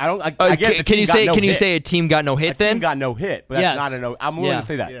 That's I don't. I get. the Can you team got say no can you hit. say a team got no hit a then? team got no hit, but that's Yes. not a no. I'm willing Yeah. to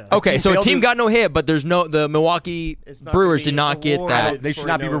say that. Yeah. Okay, so a failed team to- got no hit, but there's no the Milwaukee It's not Brewers gonna did be not get awarded. that. They should For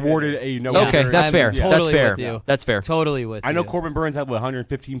not be no-hitter. rewarded a no-hitter. Okay, that's I'm fair. totally That's fair. with you. That's fair. Totally with I know you. Corbin Burns had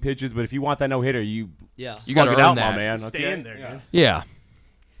 115 pitches, but if you want that no-hitter, you Yeah. You got to slug it earn out, that. my man. Stay okay? in there, dude. Yeah.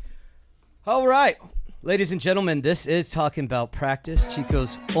 All right. Ladies and gentlemen, this is Talking About Practice,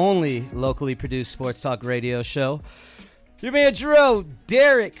 Chico's only locally produced sports talk radio show. Your man Drew,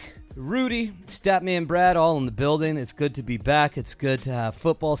 Derek, Rudy, Statman Brad, all in the building. It's good to be back. It's good to have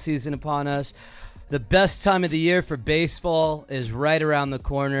football season upon us. The best time of the year for baseball is right around the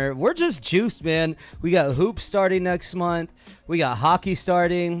corner. We're just juiced, man. We got hoops starting next month. We got hockey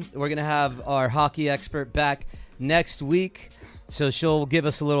starting. We're going to have our hockey expert back next week, so she'll give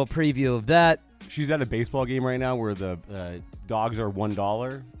us a little preview of that. She's at a baseball game right now where the dogs are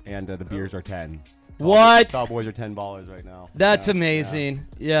 $1 and the beers are 10. What? Cowboys are $10 right now. That's Yeah, amazing.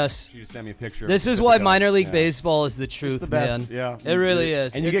 Yes. She just sent me a picture. This is of why the minor dogs. league Yeah. baseball is the truth, It's the best. man. Yeah, It really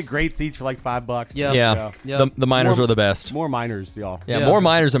is. And you It's- get great seats for like $5. Yep. Yeah. Yep. The minors More- are the best. More minors, y'all. Yeah, Yeah. more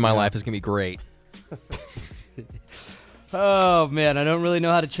minors in my life is going to be great. Oh, man. I don't really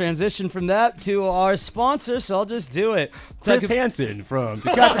know how to transition from that to our sponsor, so I'll just do it. Chris Hansen from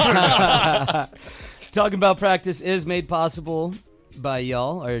Tecate. Talking About Practice is made possible by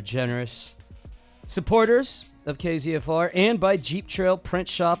y'all, our generous supporters of KZFR, and by Jeep Trail Print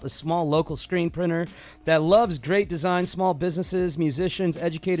Shop, a small local screen printer that loves great design, small businesses, musicians,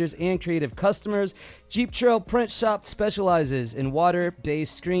 educators, and creative customers. Jeep Trail Print Shop specializes in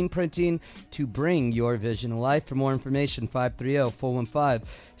water-based screen printing to bring your vision to life. For more information,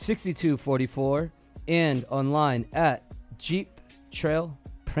 530-415-6244 and online at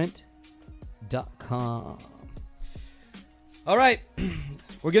jeeptrailprint.com. gmail.com. All right.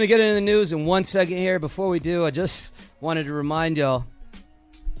 We're going to get into the news in 1 second here. Before we do, I just wanted to remind y'all,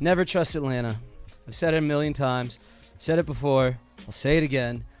 never trust Atlanta. I've said it a million times. Said it before. I'll say it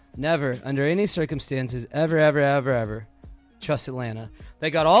again. Never, under any circumstances, ever, trust Atlanta. They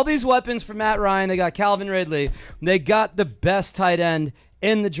got all these weapons for Matt Ryan. They got Calvin Ridley. They got the best tight end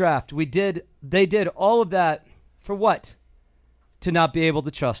in the draft. They did all of that for what? To not be able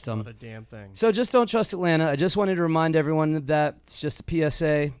to trust them. Not a damn thing. So just don't trust Atlanta. I just wanted to remind everyone of that. It's just a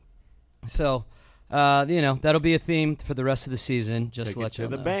PSA. So, that'll be a theme for the rest of the season. Just Take to let you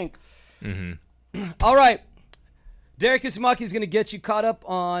know. the bank. Mm-hmm. All right. Derek Ismaki is going to get you caught up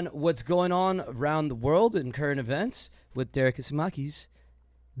on what's going on around the world and current events with Derek Ismaki's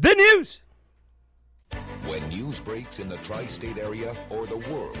The News. When news breaks in the tri-state area or the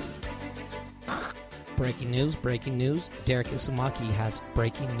world. Breaking news. Derek Ismaki has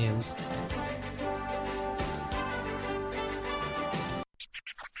breaking news.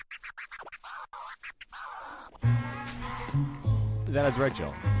 That is right,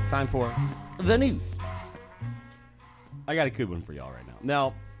 y'all. Time for the news. I got a good one for y'all right now.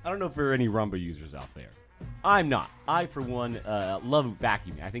 Now, I don't know if there are any Rumba users out there. I'm not. I, for one, love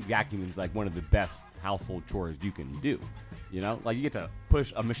vacuuming. I think vacuuming is like one of the best household chores you can do. You know, like you get to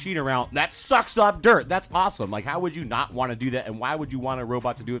push a machine around that sucks up dirt. That's awesome. Like, how would you not want to do that? And why would you want a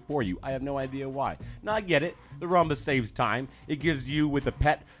robot to do it for you? I have no idea why. Now, I get it. The Rumba saves time. It gives you, with a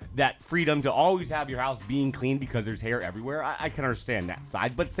pet, that freedom to always have your house being clean because there's hair everywhere. I can understand that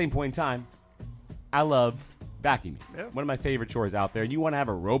side. But at the same point in time, I love vacuuming. Yeah. One of my favorite chores out there. And you want to have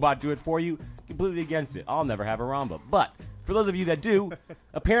a robot do it for you? Completely against it. I'll never have a Rumba. But for those of you that do,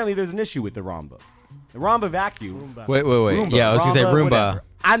 apparently there's an issue with the Rumba. The Rumba vacuum. Roomba. Wait. Roomba, Yeah, I was going to say Roomba. whatever.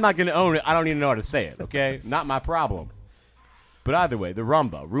 I'm not going to own it. I don't even know how to say it, okay? Not my problem. But either way, the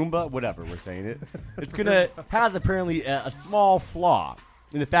Roomba, whatever we're saying it, has apparently a small flaw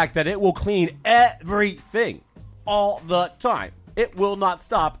in the fact that it will clean everything all the time. It will not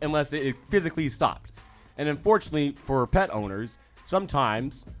stop unless it physically stopped. And unfortunately for pet owners,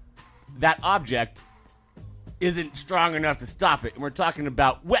 sometimes that object isn't strong enough to stop it. And we're talking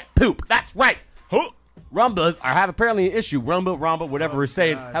about wet poop. That's right. Rumbas have apparently an issue. Rumba, whatever we're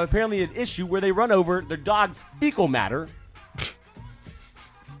saying, God. have apparently an issue where they run over their dog's fecal matter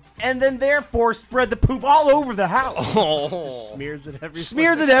and then therefore spread the poop all over the house. Just smears it everywhere.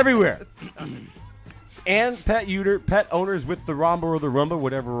 Smears it everywhere. And pet owners with the Rumba or the Roomba,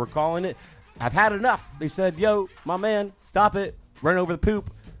 whatever we're calling it, have had enough. They said, yo, my man, stop it. Run over the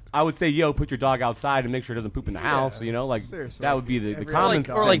poop. I would say, yo, put your dog outside and make sure it doesn't poop in the house. You know, like seriously. that would be the Every common other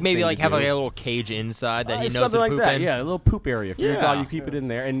dog. Or like sense maybe thing like to have do. like a little cage inside that he knows something to like poop that. in. Yeah, a little poop area for your Yeah. dog. You keep it in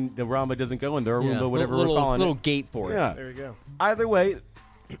there, and the Rumba doesn't go in there. Or Roomba, whatever little, we're calling little it. gate for it. Yeah. There you go. Either way,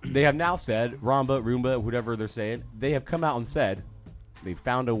 they have now said, Roomba, whatever they're saying, they have come out and said they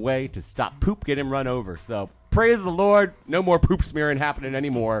found a way to stop poop getting run over. So praise the Lord, no more poop smearing happening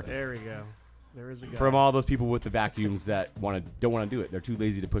anymore. There we go. There is a guy. From all those people with the vacuums that don't want to do it. They're too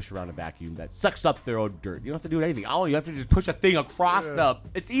lazy to push around a vacuum that sucks up their own dirt. You don't have to do anything. All you have to just push a thing across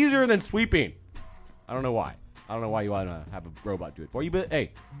it's easier than sweeping. I don't know why. I don't know why you want to have a robot do it for you, but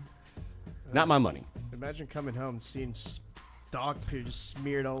hey, not my money. Imagine coming home and seeing dog poo just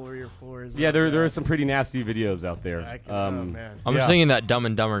smeared all over your floors. Yeah, there are some pretty nasty videos out there. Oh, man. I'm Yeah. just thinking that Dumb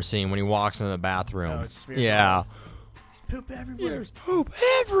and Dumber scene when he walks into the bathroom. Oh, it's smeared Yeah. There's poop everywhere. Poop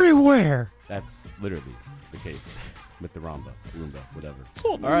everywhere. That's literally the case with the Roomba, whatever. It's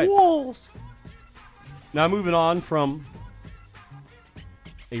on the All right. walls. Now moving on from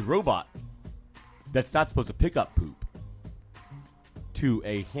a robot that's not supposed to pick up poop to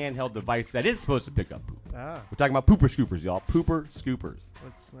a handheld device that is supposed to pick up poop. Ah, We're talking about pooper scoopers, y'all. Pooper scoopers.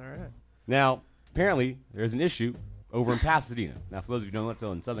 that's all right. Now, apparently, there's an issue over in Pasadena. Now, for those of you who don't know, it's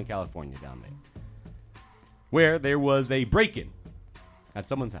in Southern California down there, where there was a break-in at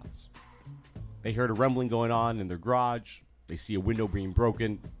someone's house. They heard a rumbling going on in their garage. They see a window being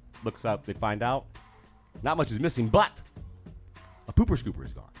broken. Looks up, they find out not much is missing, but a pooper scooper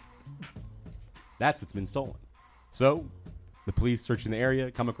is gone. That's what's been stolen. So, the police searching the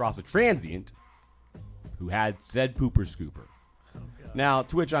area come across a transient who had said pooper scooper. Now,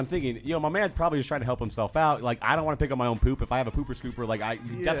 to which I'm thinking, my man's probably just trying to help himself out. Like, I don't want to pick up my own poop. If I have a pooper scooper, like,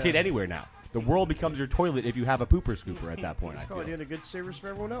 you defecate anywhere now. The world becomes your toilet if you have a pooper scooper at that point. He's I probably feel. doing a good service for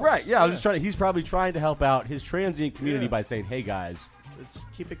everyone else. Right, yeah, I was just trying to, he's probably trying to help out his transient community by saying, hey, guys, Let's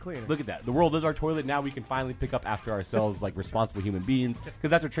keep it clean. look at that. The world is our toilet. Now we can finally pick up after ourselves like responsible human beings, because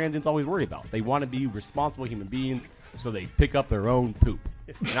that's what transients always worry about. They want to be responsible human beings, so they pick up their own poop.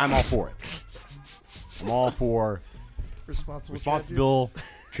 And I'm all for it. I'm all for Responsible responsible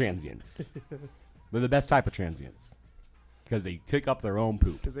transients. They're the best type of transients because they pick up their own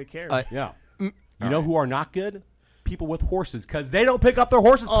poop. Because they care. Yeah. You know who are not good? People with horses because they don't pick up their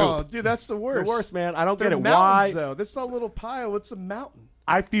horses' poop. Oh, dude, that's the worst. The worst, man. I don't They're get it. mountains, Why? though. That's not a little pile. It's a mountain.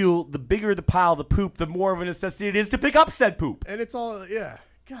 I feel the bigger the pile of the poop, the more of a necessity it is to pick up said poop. And it's all, yeah.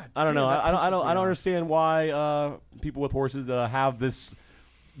 God, I don't know. I don't understand why people with horses have this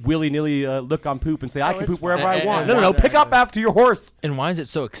willy-nilly look on poop and say, I can poop wherever I want. No. Pick up after your horse. And why is it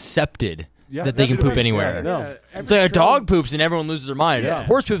so accepted Yeah, that they can that's what poop I'm anywhere? saying. No. Yeah, It's like a dog poops and everyone loses their mind. Yeah.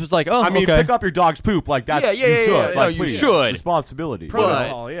 Horse poop is like, oh, I mean, okay. pick up your dog's poop. Like, that's, you should. yeah. Like, No, you please. should. It's responsibility.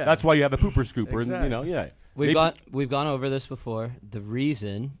 Protocol, But yeah. That's why you have a pooper scooper. Exactly. And, you know, yeah. We've gone over this before. The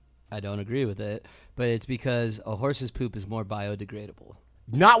reason I don't agree with it, but it's because a horse's poop is more biodegradable.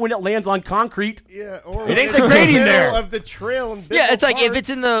 Not when it lands on concrete. Yeah, or It ain't it's degrading in the there. middle of the trail. In Yeah, it's like if Park. it's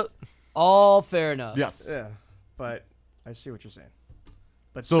in the... All fair enough. Yes. Yeah, but I see what you're saying.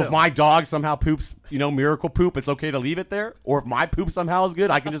 But So still, if my dog somehow poops, miracle poop, it's okay to leave it there? Or if my poop somehow is good,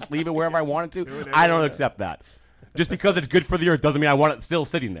 I can just leave it wherever I want it to? I don't accept that. Just because it's good for the earth doesn't mean I want it still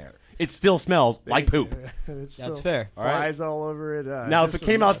sitting there. It still smells like poop. it's That's still fair. Flies all over it. Now, if just it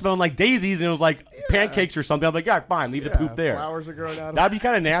a came out mess. smelling like daisies and it was like pancakes or something, I'm like, yeah, fine, leave the poop there. Flowers are growing out. That'd be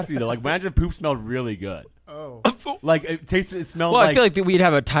kind of nasty, though. Like, imagine if poop smelled really good. Oh, Like, it smelled Well, like... I feel like that we'd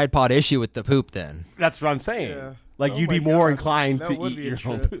have a Tide Pod issue with the poop then. That's what I'm saying. Yeah. Like, Oh you'd my be more God. inclined That to would eat be a your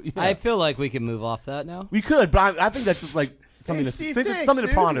own trip. poop. Yeah. I feel like we can move off that now. We could, but I think that's just like something to Steve, something thanks, to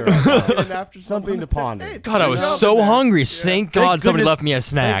dude. ponder. Getting after Something to ponder. Hey, God, I was good job, so man. hungry. Thank God somebody left me a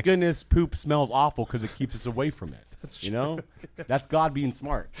snack. Thank goodness poop smells awful because it keeps us away from it. You know? That's God being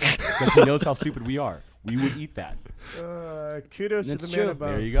smart. Because he knows how stupid we are. We would eat that. Kudos That's to the true. man above.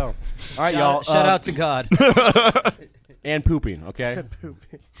 There you go. All right, y'all. Shout out to God. And pooping, okay?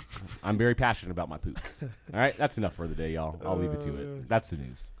 Pooping. I'm very passionate about my poops. All right? That's enough for the day, y'all. I'll leave it to it. That's the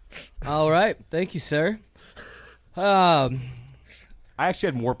news. All right. Thank you, sir. I actually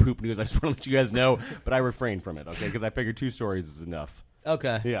had more poop news. I just want to let you guys know, but I refrained from it, okay? Because I figured 2 stories is enough.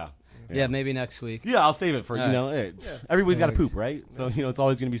 Okay. Yeah. Maybe next week. Yeah, I'll save it for, everybody's got to Thanks. poop, right? So, it's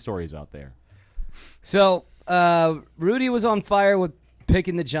always going to be stories out there. So, Rudy was on fire with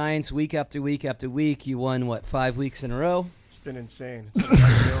picking the Giants week after week after week. You won, 5 weeks in a row? It's been insane. It's been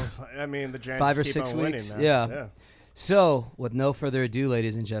unreal. I mean, the Giants 5 or keep 6 on weeks. winning, man. Yeah. So, with no further ado,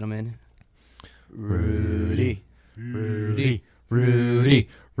 ladies and gentlemen, Rudy. Rudy. I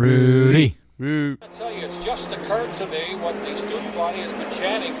tell you, it's just occurred to me what the student body has been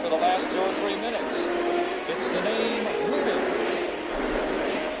chanting for the last 2 or 3 minutes. It's the name Rudy.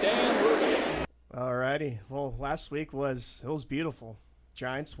 Dan Rudy. Alrighty. Well, last week was beautiful.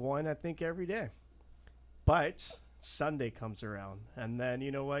 Giants won, I think, every day. But Sunday comes around, and then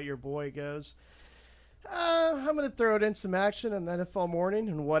you know what? Your boy goes, I'm going to throw it in some action on the NFL morning.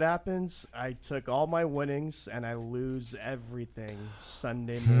 And what happens? I took all my winnings, and I lose everything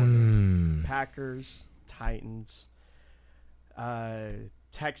Sunday morning. Packers, Titans,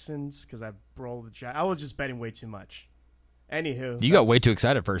 Texans, because I rolled the Giants. I was just betting way too much. Anywho. You got way too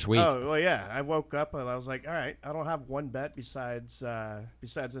excited first week. Oh, well, yeah. I woke up, and I was like, all right, I don't have one bet besides the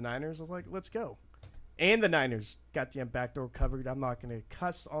Niners. I was like, let's go. And the Niners got the backdoor covered. I'm not going to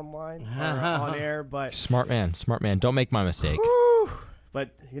cuss online or on air, but Smart man. Don't make my mistake.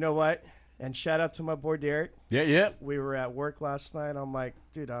 but you know what? And shout out to my boy Derek. Yeah. We were at work last night. I'm like,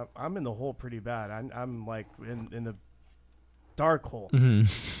 dude, I'm in the hole pretty bad. I'm like in the dark hole.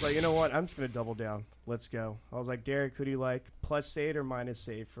 But you know what? I'm just going to double down. Let's go. I was like, Derek, who do you like? +8 or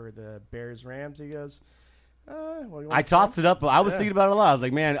 -8 for the Bears-Rams? He goes, well, I tossed it up, but I was thinking about it a lot. I was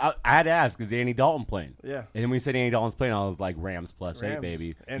like, man, I had to ask, is Andy Dalton playing? Yeah. And then when we said Andy Dalton's playing, I was like, Rams +8, Rams.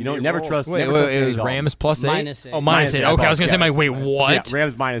 baby. And You they never rolled. trust. Wait, never trust it Andy was Dalton. Rams +8? -8. Oh, -8. Okay, I was going to say, wait, what? Yeah,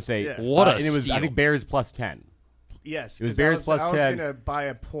 Rams -8. Yeah. What a and it was, steal. I think Bears +10. Yes. It was 'cause Bears I was +10. going to buy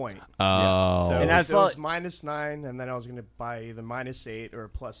a point. Oh. So, And I it saw- was -9, and then I was going to buy either -8 or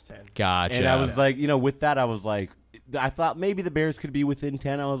 +10. Gotcha. And I was like, with that, I was like, I thought maybe the Bears could be within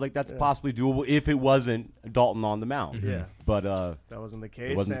 10. I was like, that's possibly doable if it wasn't Dalton on the mound. Yeah. But That wasn't the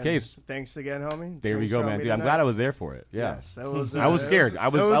case. It wasn't the and case. Thanks again, homie. there we Drinks go, on man. me Dude, I'm tonight. glad I was there for it. Yeah. Yes, that was, I was scared. I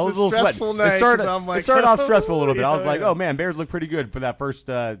was it a little stressful sweaty. night. It started, 'cause I'm like, it started off stressful a little bit. I was yeah, like, yeah. oh, man, Bears look pretty good for that first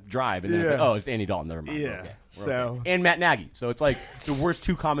drive. And then it's like, Yeah. oh, it's Andy Dalton. Never mind. Yeah. Okay. We're So- okay. And Matt Nagy. So it's like the worst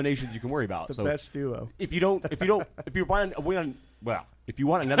 2 combinations you can worry about. The so best duo. if you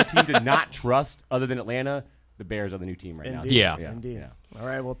want another team to not trust other than Atlanta, the Bears are the new team right now. Indeed. Yeah. Indeed. Yeah. All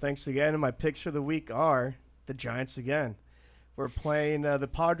right. Well, thanks again. And my picks for the week are the Giants again. We're playing the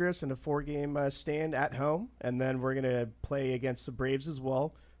Padres in a 4-game stand at home, and then we're going to play against the Braves as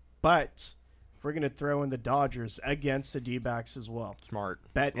well. But we're going to throw in the Dodgers against the D-backs as well. Smart.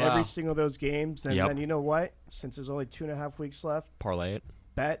 Bet every single of those games. And Yep. then you know what? Since there's only 2.5 weeks left, Parlay it.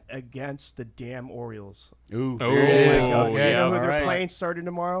 bet against the damn Orioles. Ooh. Oh, Yeah. Okay, you know who all they're right. playing starting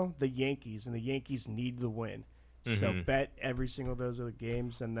tomorrow? The Yankees, and the Yankees need the win. So Mm-hmm. bet every single of those other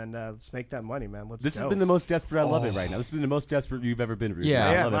games, and then let's make that money, man. Let's This go. has been the most desperate. I love it right now. This has been the most desperate you've ever been. Rudy. Yeah.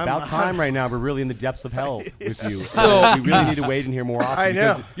 I Yeah, love it. I'm- About time right now. We're really in the depths of hell with you. So- we really need to wait in here more often. I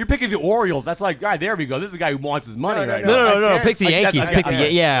know. Because you're picking the Orioles. That's like, God, there we go. This is a guy who wants his money right now. No. Against- Pick the Yankees. against- Pick the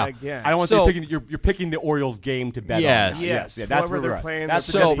against- yeah. Again. I don't want So- to say you're picking the Orioles game to bet Yes. on. Yes. Yeah, that's Whoever where they're we're at. playing, That's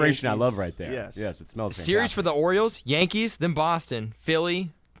the the So- desperation I Yankees. love right there. Yes. It smells Series for the Orioles, Yankees, then Boston,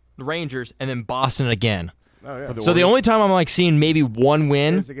 Philly, the Rangers, and then Boston again. Oh, yeah. For the So the Orioles. only time I'm like seeing maybe one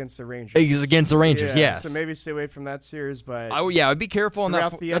win is against the Rangers. is against the Rangers. Yeah, Yes. So maybe stay away from that series, but I'd be careful on that.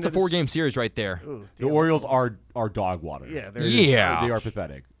 Throughout the That's end a of this- 4-game series right there. Ooh, The damn, Orioles that's are dog water. Yeah, they're Yeah. They are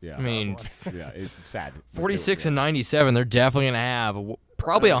pathetic. Yeah. I mean, yeah, it's sad. 46 and 97. They're definitely gonna have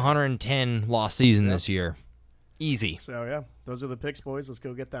probably 110 loss season this year. Easy. So yeah, those are the picks, boys. Let's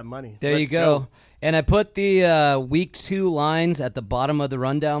go get that money. There Let's you go. And I put the week 2 lines at the bottom of the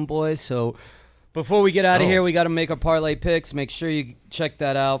rundown, boys. So before we get out of here, we got to make our parlay picks. Make sure you check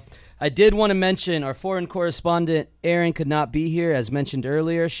that out. I did want to mention our foreign correspondent, Erin, could not be here, as mentioned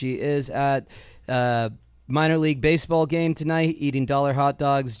earlier. She is at minor league baseball game tonight, eating dollar hot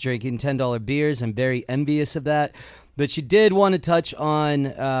dogs, drinking $10 beers. I'm very envious of that. But she did want to touch on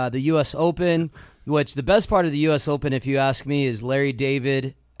the U.S. Open, which the best part of the U.S. Open, if you ask me, is Larry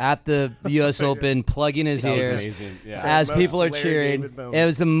David at the U.S. Open plugging his That was ears amazing. Yeah. as Most people are Larry cheering. David moment. It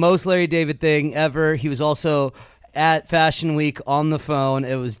was the most Larry David thing ever. He was also at Fashion Week on the phone.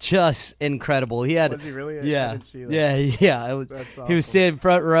 It was just incredible. He had Was he really? I yeah, didn't see that. yeah. It was. That's He awesome. was standing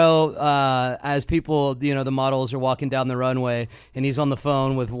front row as people, the models are walking down the runway, and he's on the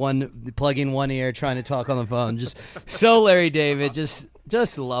phone with plugging one ear, trying to talk on the phone. Just so Larry David, just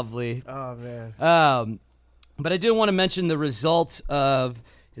lovely. Oh man. But I did want to mention the results of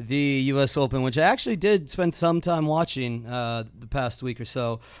the U.S. Open, which I actually did spend some time watching the past week or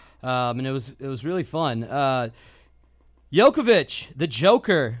so, and it was really fun. Djokovic, the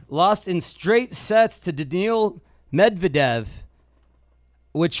Joker, lost in straight sets to Daniil Medvedev,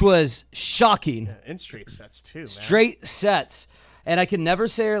 which was shocking. Yeah, in straight sets too, man. Straight sets. And I can never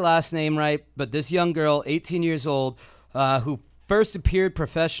say her last name right, but this young girl, 18 years old, who first appeared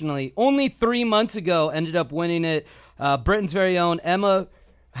professionally only 3 months ago, ended up winning it. Britain's very own Emma,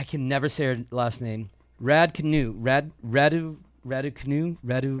 I can never say her last name, Raducanu.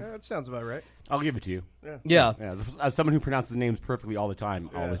 Yeah, that sounds about right. I'll give it to you. Yeah. Yeah, as someone who pronounces names perfectly all the time,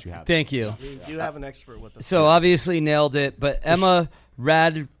 I'll let you have it. Thank you. You have an expert with us. So obviously nailed it, but Emma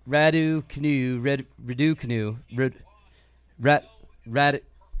Raducanu,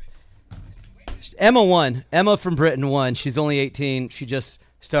 Emma won. Emma from Britain won. She's only 18. She just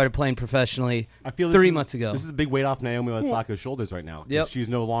started playing professionally I feel 3 months ago. This is a big weight off Naomi Osaka's shoulders right now. 'Cause Yep. She's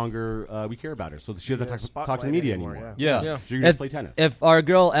no longer, we care about her. So she doesn't talk to the spotlight media anymore, anymore. Yeah. Yeah. She can just play tennis. If our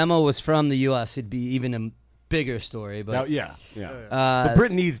girl Emma was from the U.S., it'd be even a bigger story. But Now, yeah. But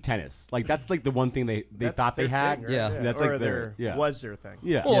Britain needs tennis. Like, that's like the one thing they That's thought they their had. thing, right? Yeah. That's or like their, was their thing.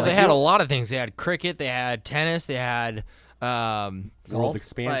 yeah. Well, Yeah. they had a lot of things. They had cricket. They had tennis. They had World golf?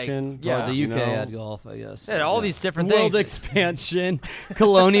 expansion. yeah. or the you UK know. had golf, I guess. they had all these different World things. expansion,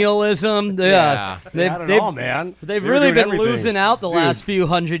 colonialism. Yeah. They had it all, man. They've They were really doing been everything. losing out the Dude. last few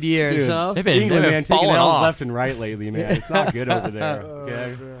hundred years. Dude. Huh? They've been, England, they've man, been taking falling L's off. left and right lately, man. It's not good over there.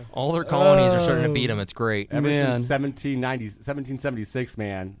 Okay. All their colonies are starting to beat them. It's great. Ever Man. since 1776,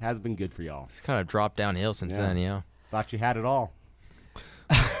 man, has been good for y'all. It's kind of dropped downhill since Yeah. then. Yeah. Thought you had it all.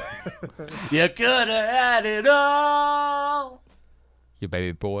 You could have had it all. Your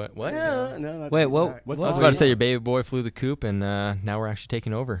baby boy. What? Yeah, no, that's Wait, exact- what- what's I was the about to song? say your baby boy flew the coop, and now we're actually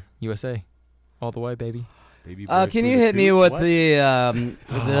taking over USA, all the way, baby. Baby boy Can flew you the hit me coop. with What? the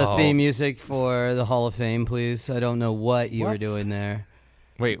Oh. theme music for the Hall of Fame, please? I don't know what you were What? doing there.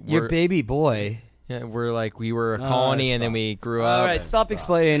 Wait, Your we're, baby boy. yeah, we were a colony, and then stop. we grew All up. right, stop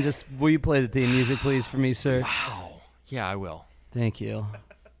explaining. Just will you play the theme music, please, for me, sir? Yeah, I will. Thank you.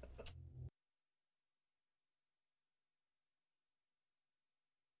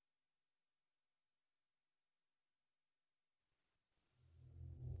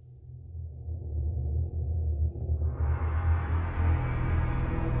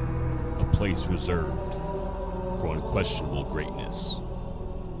 A place reserved for unquestionable greatness.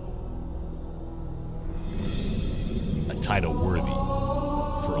 A title worthy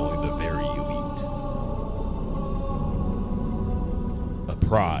for only the very elite. A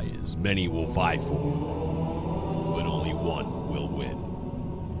prize many will vie for, but only one will win.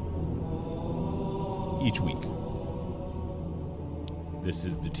 each week. This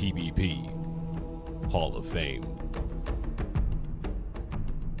is the TBP Hall of Fame.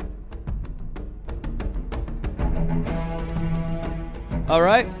 All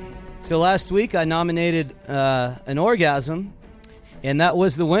right. So last week I nominated an orgasm, and that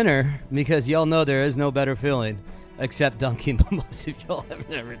was the winner because y'all know there is no better feeling except dunking, but most of y'all have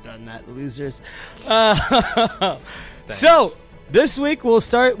never done that, losers. So this week we'll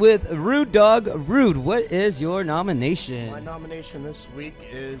start with Rude Dog. Rude, what is your nomination? My nomination this week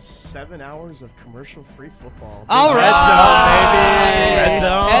is 7 hours of commercial-free football. All right, Red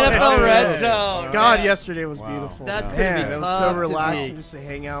Zone. NFL Red Zone. God, yesterday was beautiful. That's gonna be it was tough so to relaxing beat. just to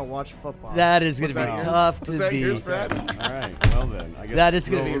hang out and watch football. That is going Was to be that yours? tough Was to that yours, beat. Brad? All right. Well then, I guess That is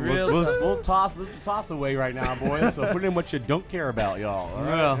gonna be real We'll toss this toss away right now, boys. So put in what you don't care about, y'all. All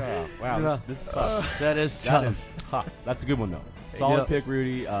right. Yeah. Wow. Yeah. This is tough. That is That tough. is tough. That's a good one though. Solid Yep. pick,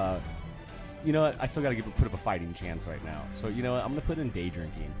 Rudy. You know what? I still got to put up a fighting chance right now. So you know what? I'm gonna put in day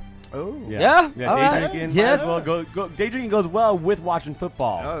drinking. Oh. Yeah, all day right. drinking. Yeah. Might as well go. Day drinking goes well with watching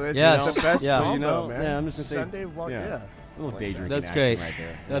football. Oh, that's Yes. the best Yeah. combo, You know, man. yeah, I'm just gonna say- Sunday walk, yeah. A little day drinking. That's action great. right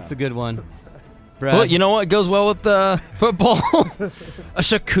there. That's Yeah. a good one. Brad. Well, you know what goes well with football? A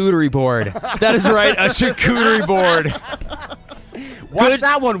charcuterie board. That is right, a charcuterie board. Watch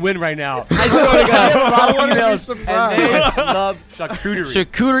that one win right now. I swear to God. I want to be And surprised. they love charcuterie.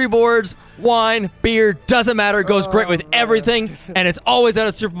 Charcuterie boards, wine, beer, doesn't matter. It goes great with everything, and it's always at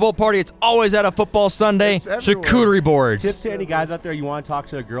a Super Bowl party. It's always at a football Sunday. It's everywhere. Charcuterie boards. Tips to any guys out there, you want to talk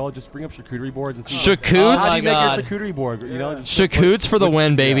to a girl, just bring up charcuterie boards and see. Charcutes? How do you Oh, my make your God. charcuterie board? You know, just Charcutes for the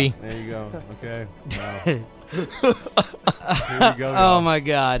win, baby. Yeah, there you go. Okay. Wow. Here you go. Oh my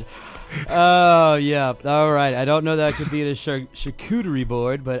God. Oh yeah. All right. I don't know that I could beat a charcuterie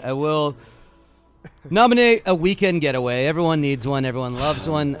board, but I will nominate a weekend getaway. Everyone needs one. Everyone loves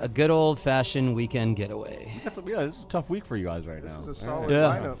one. A good old-fashioned weekend getaway. This is a tough week for you guys right now. This is a solid Yeah.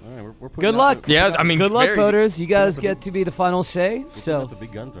 lineup. All right, we're putting Good out luck. the- Yeah, I mean, Good luck, very- voters. You guys get to be the final say. we're putting So out the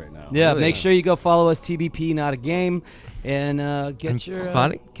big guns right now. yeah, Really? make sure you go follow us, TBP, not a game, and get your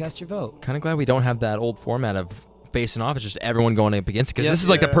Chronic- cast your vote. Kind of glad we don't have that old format of facing off. It's just everyone going up against it because Yes. this is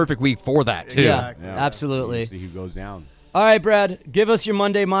like the Yeah. perfect week for that, too. Yeah, Exactly. absolutely. See who goes down. All right, Brad, give us your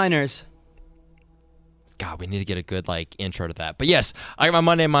Monday minors. God, we need to get a good intro to that. But yes, I got my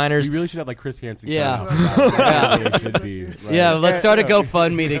Monday Miners. You really should have Chris Hansen. Yeah. come out. That's what it should be, right? Yeah, let's start a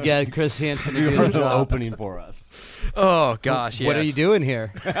GoFundMe to get Chris Hansen to Do do the the job. opening for us. Oh gosh, yes. What are you doing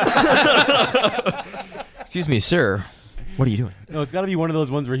here? Excuse me, sir. What are you doing? No, it's got to be one of those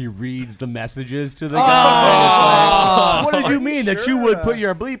ones where he reads the messages to the guy. And it's like, what did you mean that you would put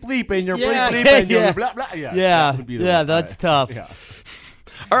your bleep bleep and your Yeah. bleep bleep and your Yeah. blah blah? Yeah, Yeah, that would be the yeah, one. that's tough. Yeah.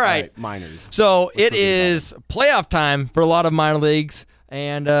 All right. Minors. So it talking is playoff time for a lot of minor leagues,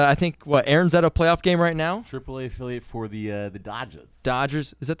 and I think Aaron's at a playoff game right now. AAA affiliate for the Dodgers.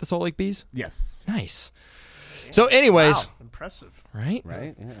 Dodgers. Is that the Salt Lake Bees? Yes. Nice. So, anyways, Wow, impressive. right?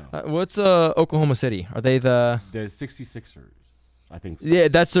 Right. Yeah. What's Oklahoma City? Are they the? The 66ers. I think so. Yeah,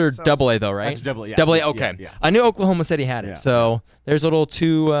 that's their Sounds- double A though, right? That's double A, yeah. Double A. Yeah, Okay. yeah. I knew Oklahoma City had it, Yeah, so there's a little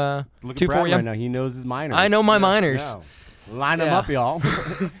two Look two at for Brad you. right now. He knows his minors. I know my minors. Yeah. Line them Yeah. up, y'all.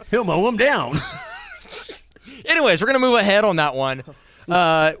 He'll mow them down. Anyways, we're gonna move ahead on that one.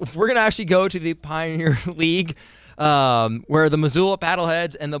 We're gonna actually go to the Pioneer League, where the Missoula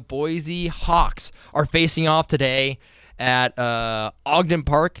Paddleheads and the Boise Hawks are facing off today at Ogden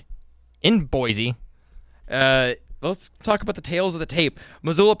Park in Boise. Let's talk about the tales of the tape.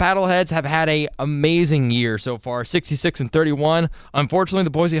 Missoula Paddleheads have had an amazing year so far, 66-31. Unfortunately, the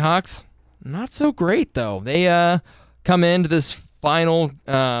Boise Hawks, not so great though. They come into this final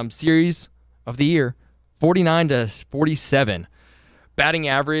series of the year 49-47. Batting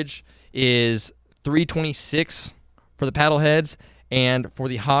average is 326 for the Paddleheads, and for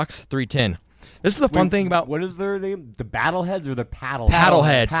the Hawks, 310. This is the fun thing about What is their name? The Battleheads or the Paddleheads?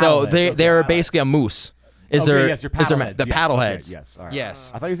 Paddleheads. So Paddleheads, they're okay. basically a moose. Is Okay, there? yes, your is there Paddleheads. the Yes, Paddleheads? okay, yes, all right.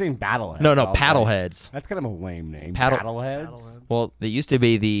 Yes. I thought you were saying Battleheads. No, I was like, Paddleheads. That's kind of a lame name. Paddle- Paddleheads. Well, they used to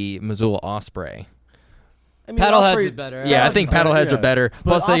be the Missoula Osprey. I mean, Paddleheads Osprey- is better. Yeah, I think Paddleheads are better. But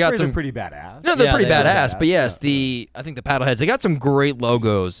Plus, they got Ospreys are some pretty badass. No, they're Yeah, pretty they are badass. But yes, yeah. I think the Paddleheads, they got some great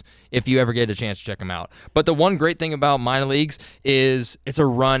logos if you ever get a chance to check them out. But the one great thing about minor leagues is it's a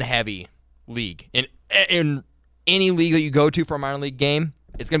run-heavy league. In any league that you go to for a minor league game,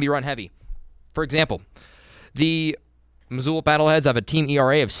 it's going to be run-heavy. For example, the Missoula Paddleheads have a team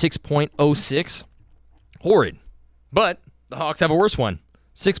ERA of 6.06. Horrid. But the Hawks have a worse one,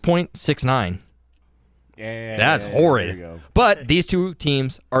 6.69. Yeah, That's there horrid. you go. But these two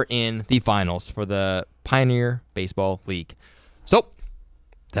teams are in the finals for the Pioneer Baseball League. So,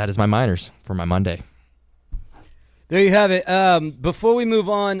 that is my minors for my Monday. There you have it. Before we move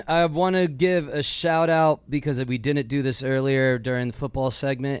on, I want to give a shout out because we didn't do this earlier during the football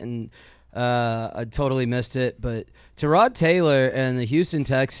segment, and I totally missed it. But Tyrod Taylor and the Houston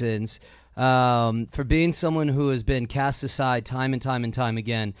Texans, for being someone who has been cast aside time and time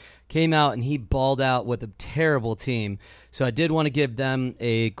again, came out and he balled out with a terrible team. So I did want to give them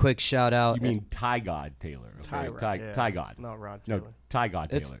a quick shout out. You mean Ty God Taylor? Okay? Ty God. Not Rod Taylor. No, Ty God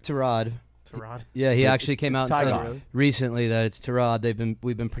Taylor. It's Tyrod. Tyrod. Yeah, he actually came out and said Tyrod. recently that it's Tyrod.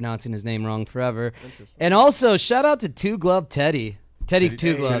 We've been pronouncing his name wrong forever. And also, shout out to Two Glove Teddy. Teddy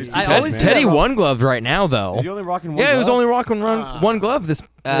Two Gloves. Teddy one gloved right now though. Is he only rocking one Yeah, glove? he was only rocking one glove this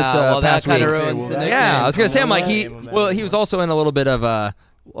well, past that kind week. of ruins the next Yeah, game. I was gonna say I'm like he was also in a little bit of a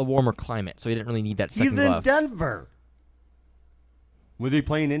warmer climate, so he didn't really need that second He's in glove. Denver. Were they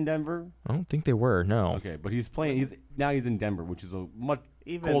playing in Denver? I don't think they were. No. Okay, but he's playing. He's in Denver, which is a much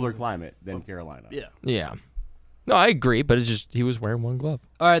colder climate than Carolina. Yeah. Yeah. No, I agree, but it's just he was wearing one glove.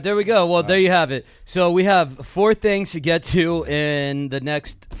 All right, there we go. Well, there you have it. So we have 4 things to get to in the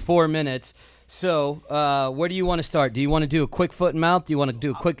next 4 minutes. So where do you want to start? Do you want to do a quick foot and mouth? Do you want to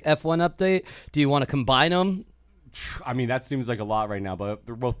do a quick F1 update? Do you want to combine them? I mean, that seems like a lot right now, but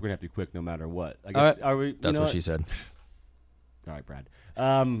they're both going to have to be quick no matter what. I guess, are we? That's what she said. All right, Brad.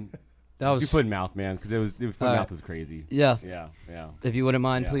 That was foot and mouth, man, because foot and mouth was crazy. Yeah. Yeah. If you wouldn't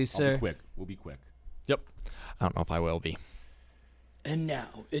mind, Yeah, please, I'll sir. be quick. We'll be quick. Yep. I don't know if I will be. And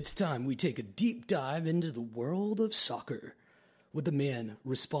now it's time we take a deep dive into the world of soccer with the man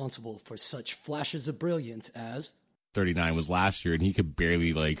responsible for such flashes of brilliance as 39 was last year, and he could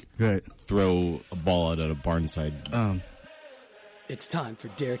barely throw a ball out at a barnside. It's time for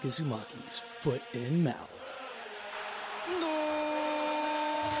Derek Izumaki's Foot and Mouth.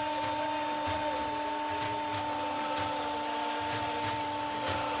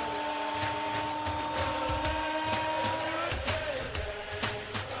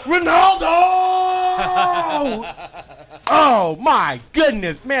 Ronaldo! Oh my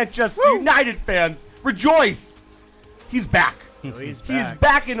goodness, Manchester United fans, rejoice! He's back. He's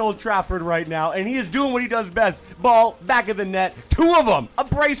back in Old Trafford right now, and he is doing what he does best. Ball, back of the net, 2 of them. A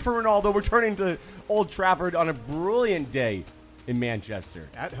brace for Ronaldo, returning to Old Trafford on a brilliant day in Manchester.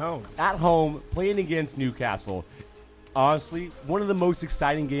 At home. At home, playing against Newcastle. Honestly, one of the most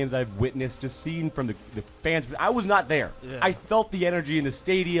exciting games I've witnessed, just seeing from the fans. I was not there. Yeah. I felt the energy in the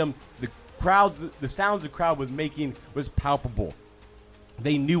stadium. The crowds, the sounds the crowd was making was palpable.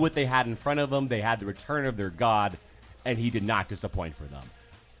 They knew what they had in front of them. They had the return of their God, and he did not disappoint for them.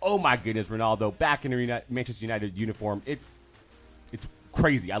 Oh my goodness, Ronaldo back in a Manchester United uniform. It's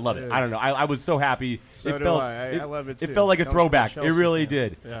crazy. I love it. I don't know. I was so happy. So do I. I love it too. It felt like a Comes from throwback. It Chelsea really fan.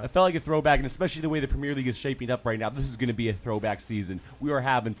 did. Yeah. It felt like a throwback, and especially the way the Premier League is shaping up right now. This is going to be a throwback season. We are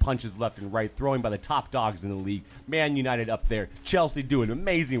having punches left and right, throwing by the top dogs in the league. Man United up there. Chelsea doing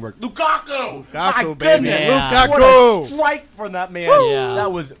amazing work. Lukaku! My baby. goodness! Yeah. What a strike from that man. Yeah.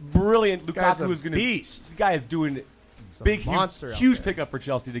 That was brilliant. Guy's a Lukaku is going to beast. The guy is doing big, monster out huge there. pickup for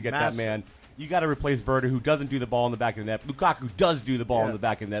Chelsea to get Massive. that man. You got to replace Werder, who doesn't do the ball in the back of the net. Lukaku does do the ball in the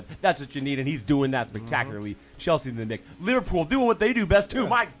back of the net. That's what you need, and he's doing that spectacularly. Chelsea in the nick. Liverpool doing what they do best, too.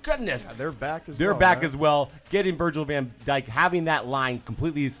 My goodness. Yeah, they're back as well. They're back right? as well. Getting Virgil van Dijk, having that line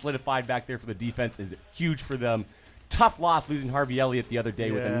completely solidified back there for the defense is huge for them. Tough loss losing Harvey Elliott the other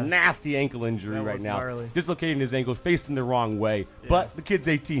day with a Yeah. nasty ankle injury That right was now. gnarly. Dislocating his ankles, facing the wrong way. But the kid's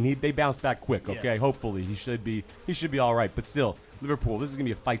 18. They bounce back quick, okay? Yeah. Hopefully. He should be all right. But still, Liverpool, this is going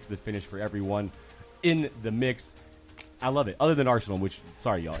to be a fight to the finish for everyone in the mix. I love it. Other than Arsenal, which,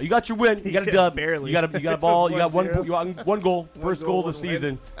 sorry, y'all. You got your win. You got a dub. Barely. You got a ball. You got 1-0. one goal. First goal of the one win.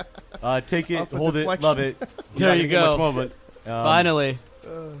 season. Take it, Off a hold it, deflection. love it. There Not you gonna get much go. moment. Finally.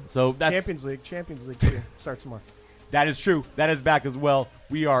 So that's Champions League too. Starts tomorrow. that is true. That is back as well.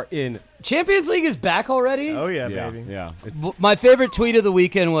 We are in. Champions League is back already? Oh yeah, Yeah, baby. yeah. It's, My favorite tweet of the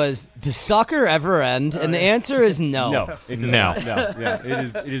weekend was, does soccer ever end? And the answer is no. no, it does No. not. No, yeah.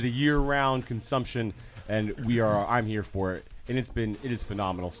 It is a year-round consumption, and I'm here for it, and it is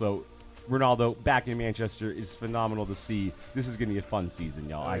phenomenal. So Ronaldo back in Manchester is phenomenal to see. This is going to be a fun season,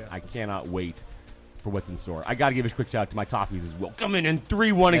 y'all. I cannot wait for what's in store. I got to give a quick shout out to my Toffees as well. Coming in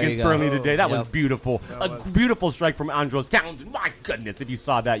 3-1 There against you go. Burnley today. That was Yep. beautiful. was. Beautiful strike from Andros Townsend. My goodness, if you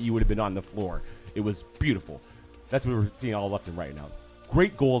saw that, you would have been on the floor. It was beautiful. That's what we're seeing all left and right now.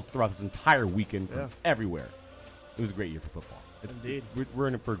 Great goals throughout this entire weekend from everywhere. It was a great year for football. Indeed. We're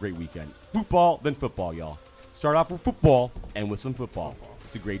in it for a great weekend. Football, then football, y'all. Start off with football and with some football.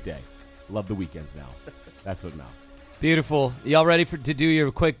 It's a great day. Love the weekends now. That's what now. Beautiful. Y'all ready to do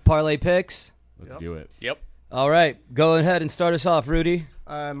your quick parlay picks? Let's do it. Yep. All right. Go ahead and start us off, Rudy.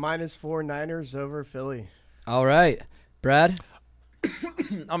 -4 Niners over Philly. All right. Brad?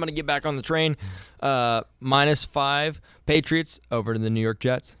 I'm going to get back on the train. -5 Patriots over to the New York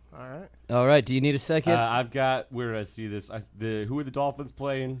Jets. All right. Do you need a second? I've got, where did I see this? Who are the Dolphins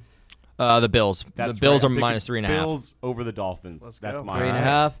playing? The Bills. That's the Bills right. are -3.5. Bills over the Dolphins. That's go. mine.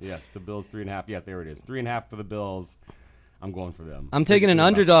 3.5? Yes, the Bills 3.5. Yes, there it is. 3.5 for the Bills. I'm going for them. I'm taking an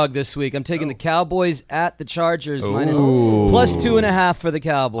underdog this week. I'm taking the Cowboys at the Chargers +2.5 for the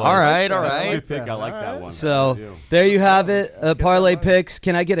Cowboys. All right. That's a good pick. I like that one. So there you have it. Parlay picks.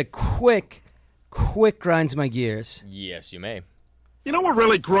 Can I get a quick grinds my gears? Yes, you may. You know what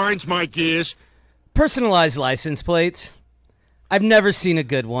really grinds my gears? Personalized license plates. I've never seen a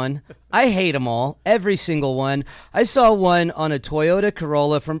good one. I hate them all, every single one. I saw one on a Toyota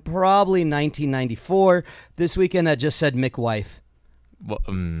Corolla from probably 1994 this weekend that just said McWife. Well,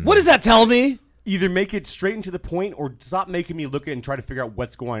 What does that tell me? Either make it straight and to the point or stop making me look at it and try to figure out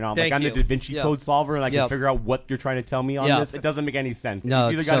what's going on. Thank I'm you. the Da Vinci Yep. Code solver and I can Yep. figure out what you're trying to tell me on Yep. this. It doesn't make any sense. No,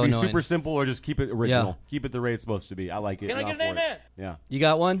 It's it's either got to so be annoying. super simple or just keep it original. Yeah. Keep it the way it's supposed to be. I like it. Can I get an amen? Yeah. You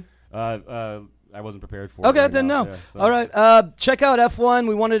got one? I wasn't prepared for it. Okay, right then now. no. Yeah, so. All right. Check out F1.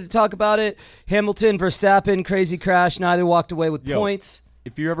 We wanted to talk about it. Hamilton, Verstappen, crazy crash. Neither walked away with Yo, points.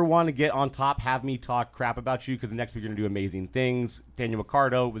 If you ever want to get on top, have me talk crap about you because the next week you're going to do amazing things. Daniel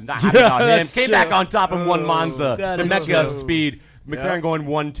Ricciardo was not happy about him. That's Came true. back on top and won Monza. That The is Mecca of true. speed. McLaren going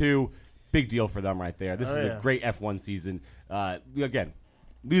 1-2. Big deal for them right there. This is yeah. a great F1 season. Again,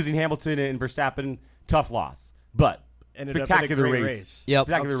 losing Hamilton and Verstappen, tough loss. But Ended up in a spectacular great race. race. Yep.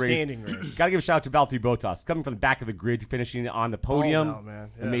 Spectacular Outstanding race. race. Got to give a shout out to Valtteri Bottas. Coming from the back of the grid, finishing on the podium. out, man.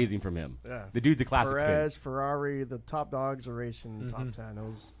 Yeah. Amazing from him. Yeah. The dude's a classic Perez, Ferrari, the top dogs are racing in the top 10.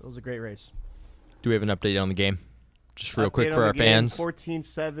 It was a great race. Do we have an update on the game? Just real Update quick on for the our game, fans.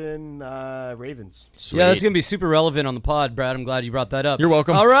 14-7 Ravens. Sweet. Yeah, that's going to be super relevant on the pod, Brad. I'm glad you brought that up. You're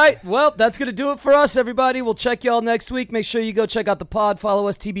welcome. All right. Well, that's going to do it for us, everybody. We'll check y'all next week. Make sure you go check out the pod. Follow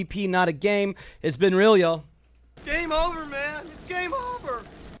us, TBP, Not a Game. It's been real, y'all. Game over, man. It's game over.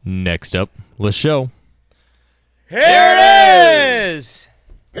 Next up, let's show. Here it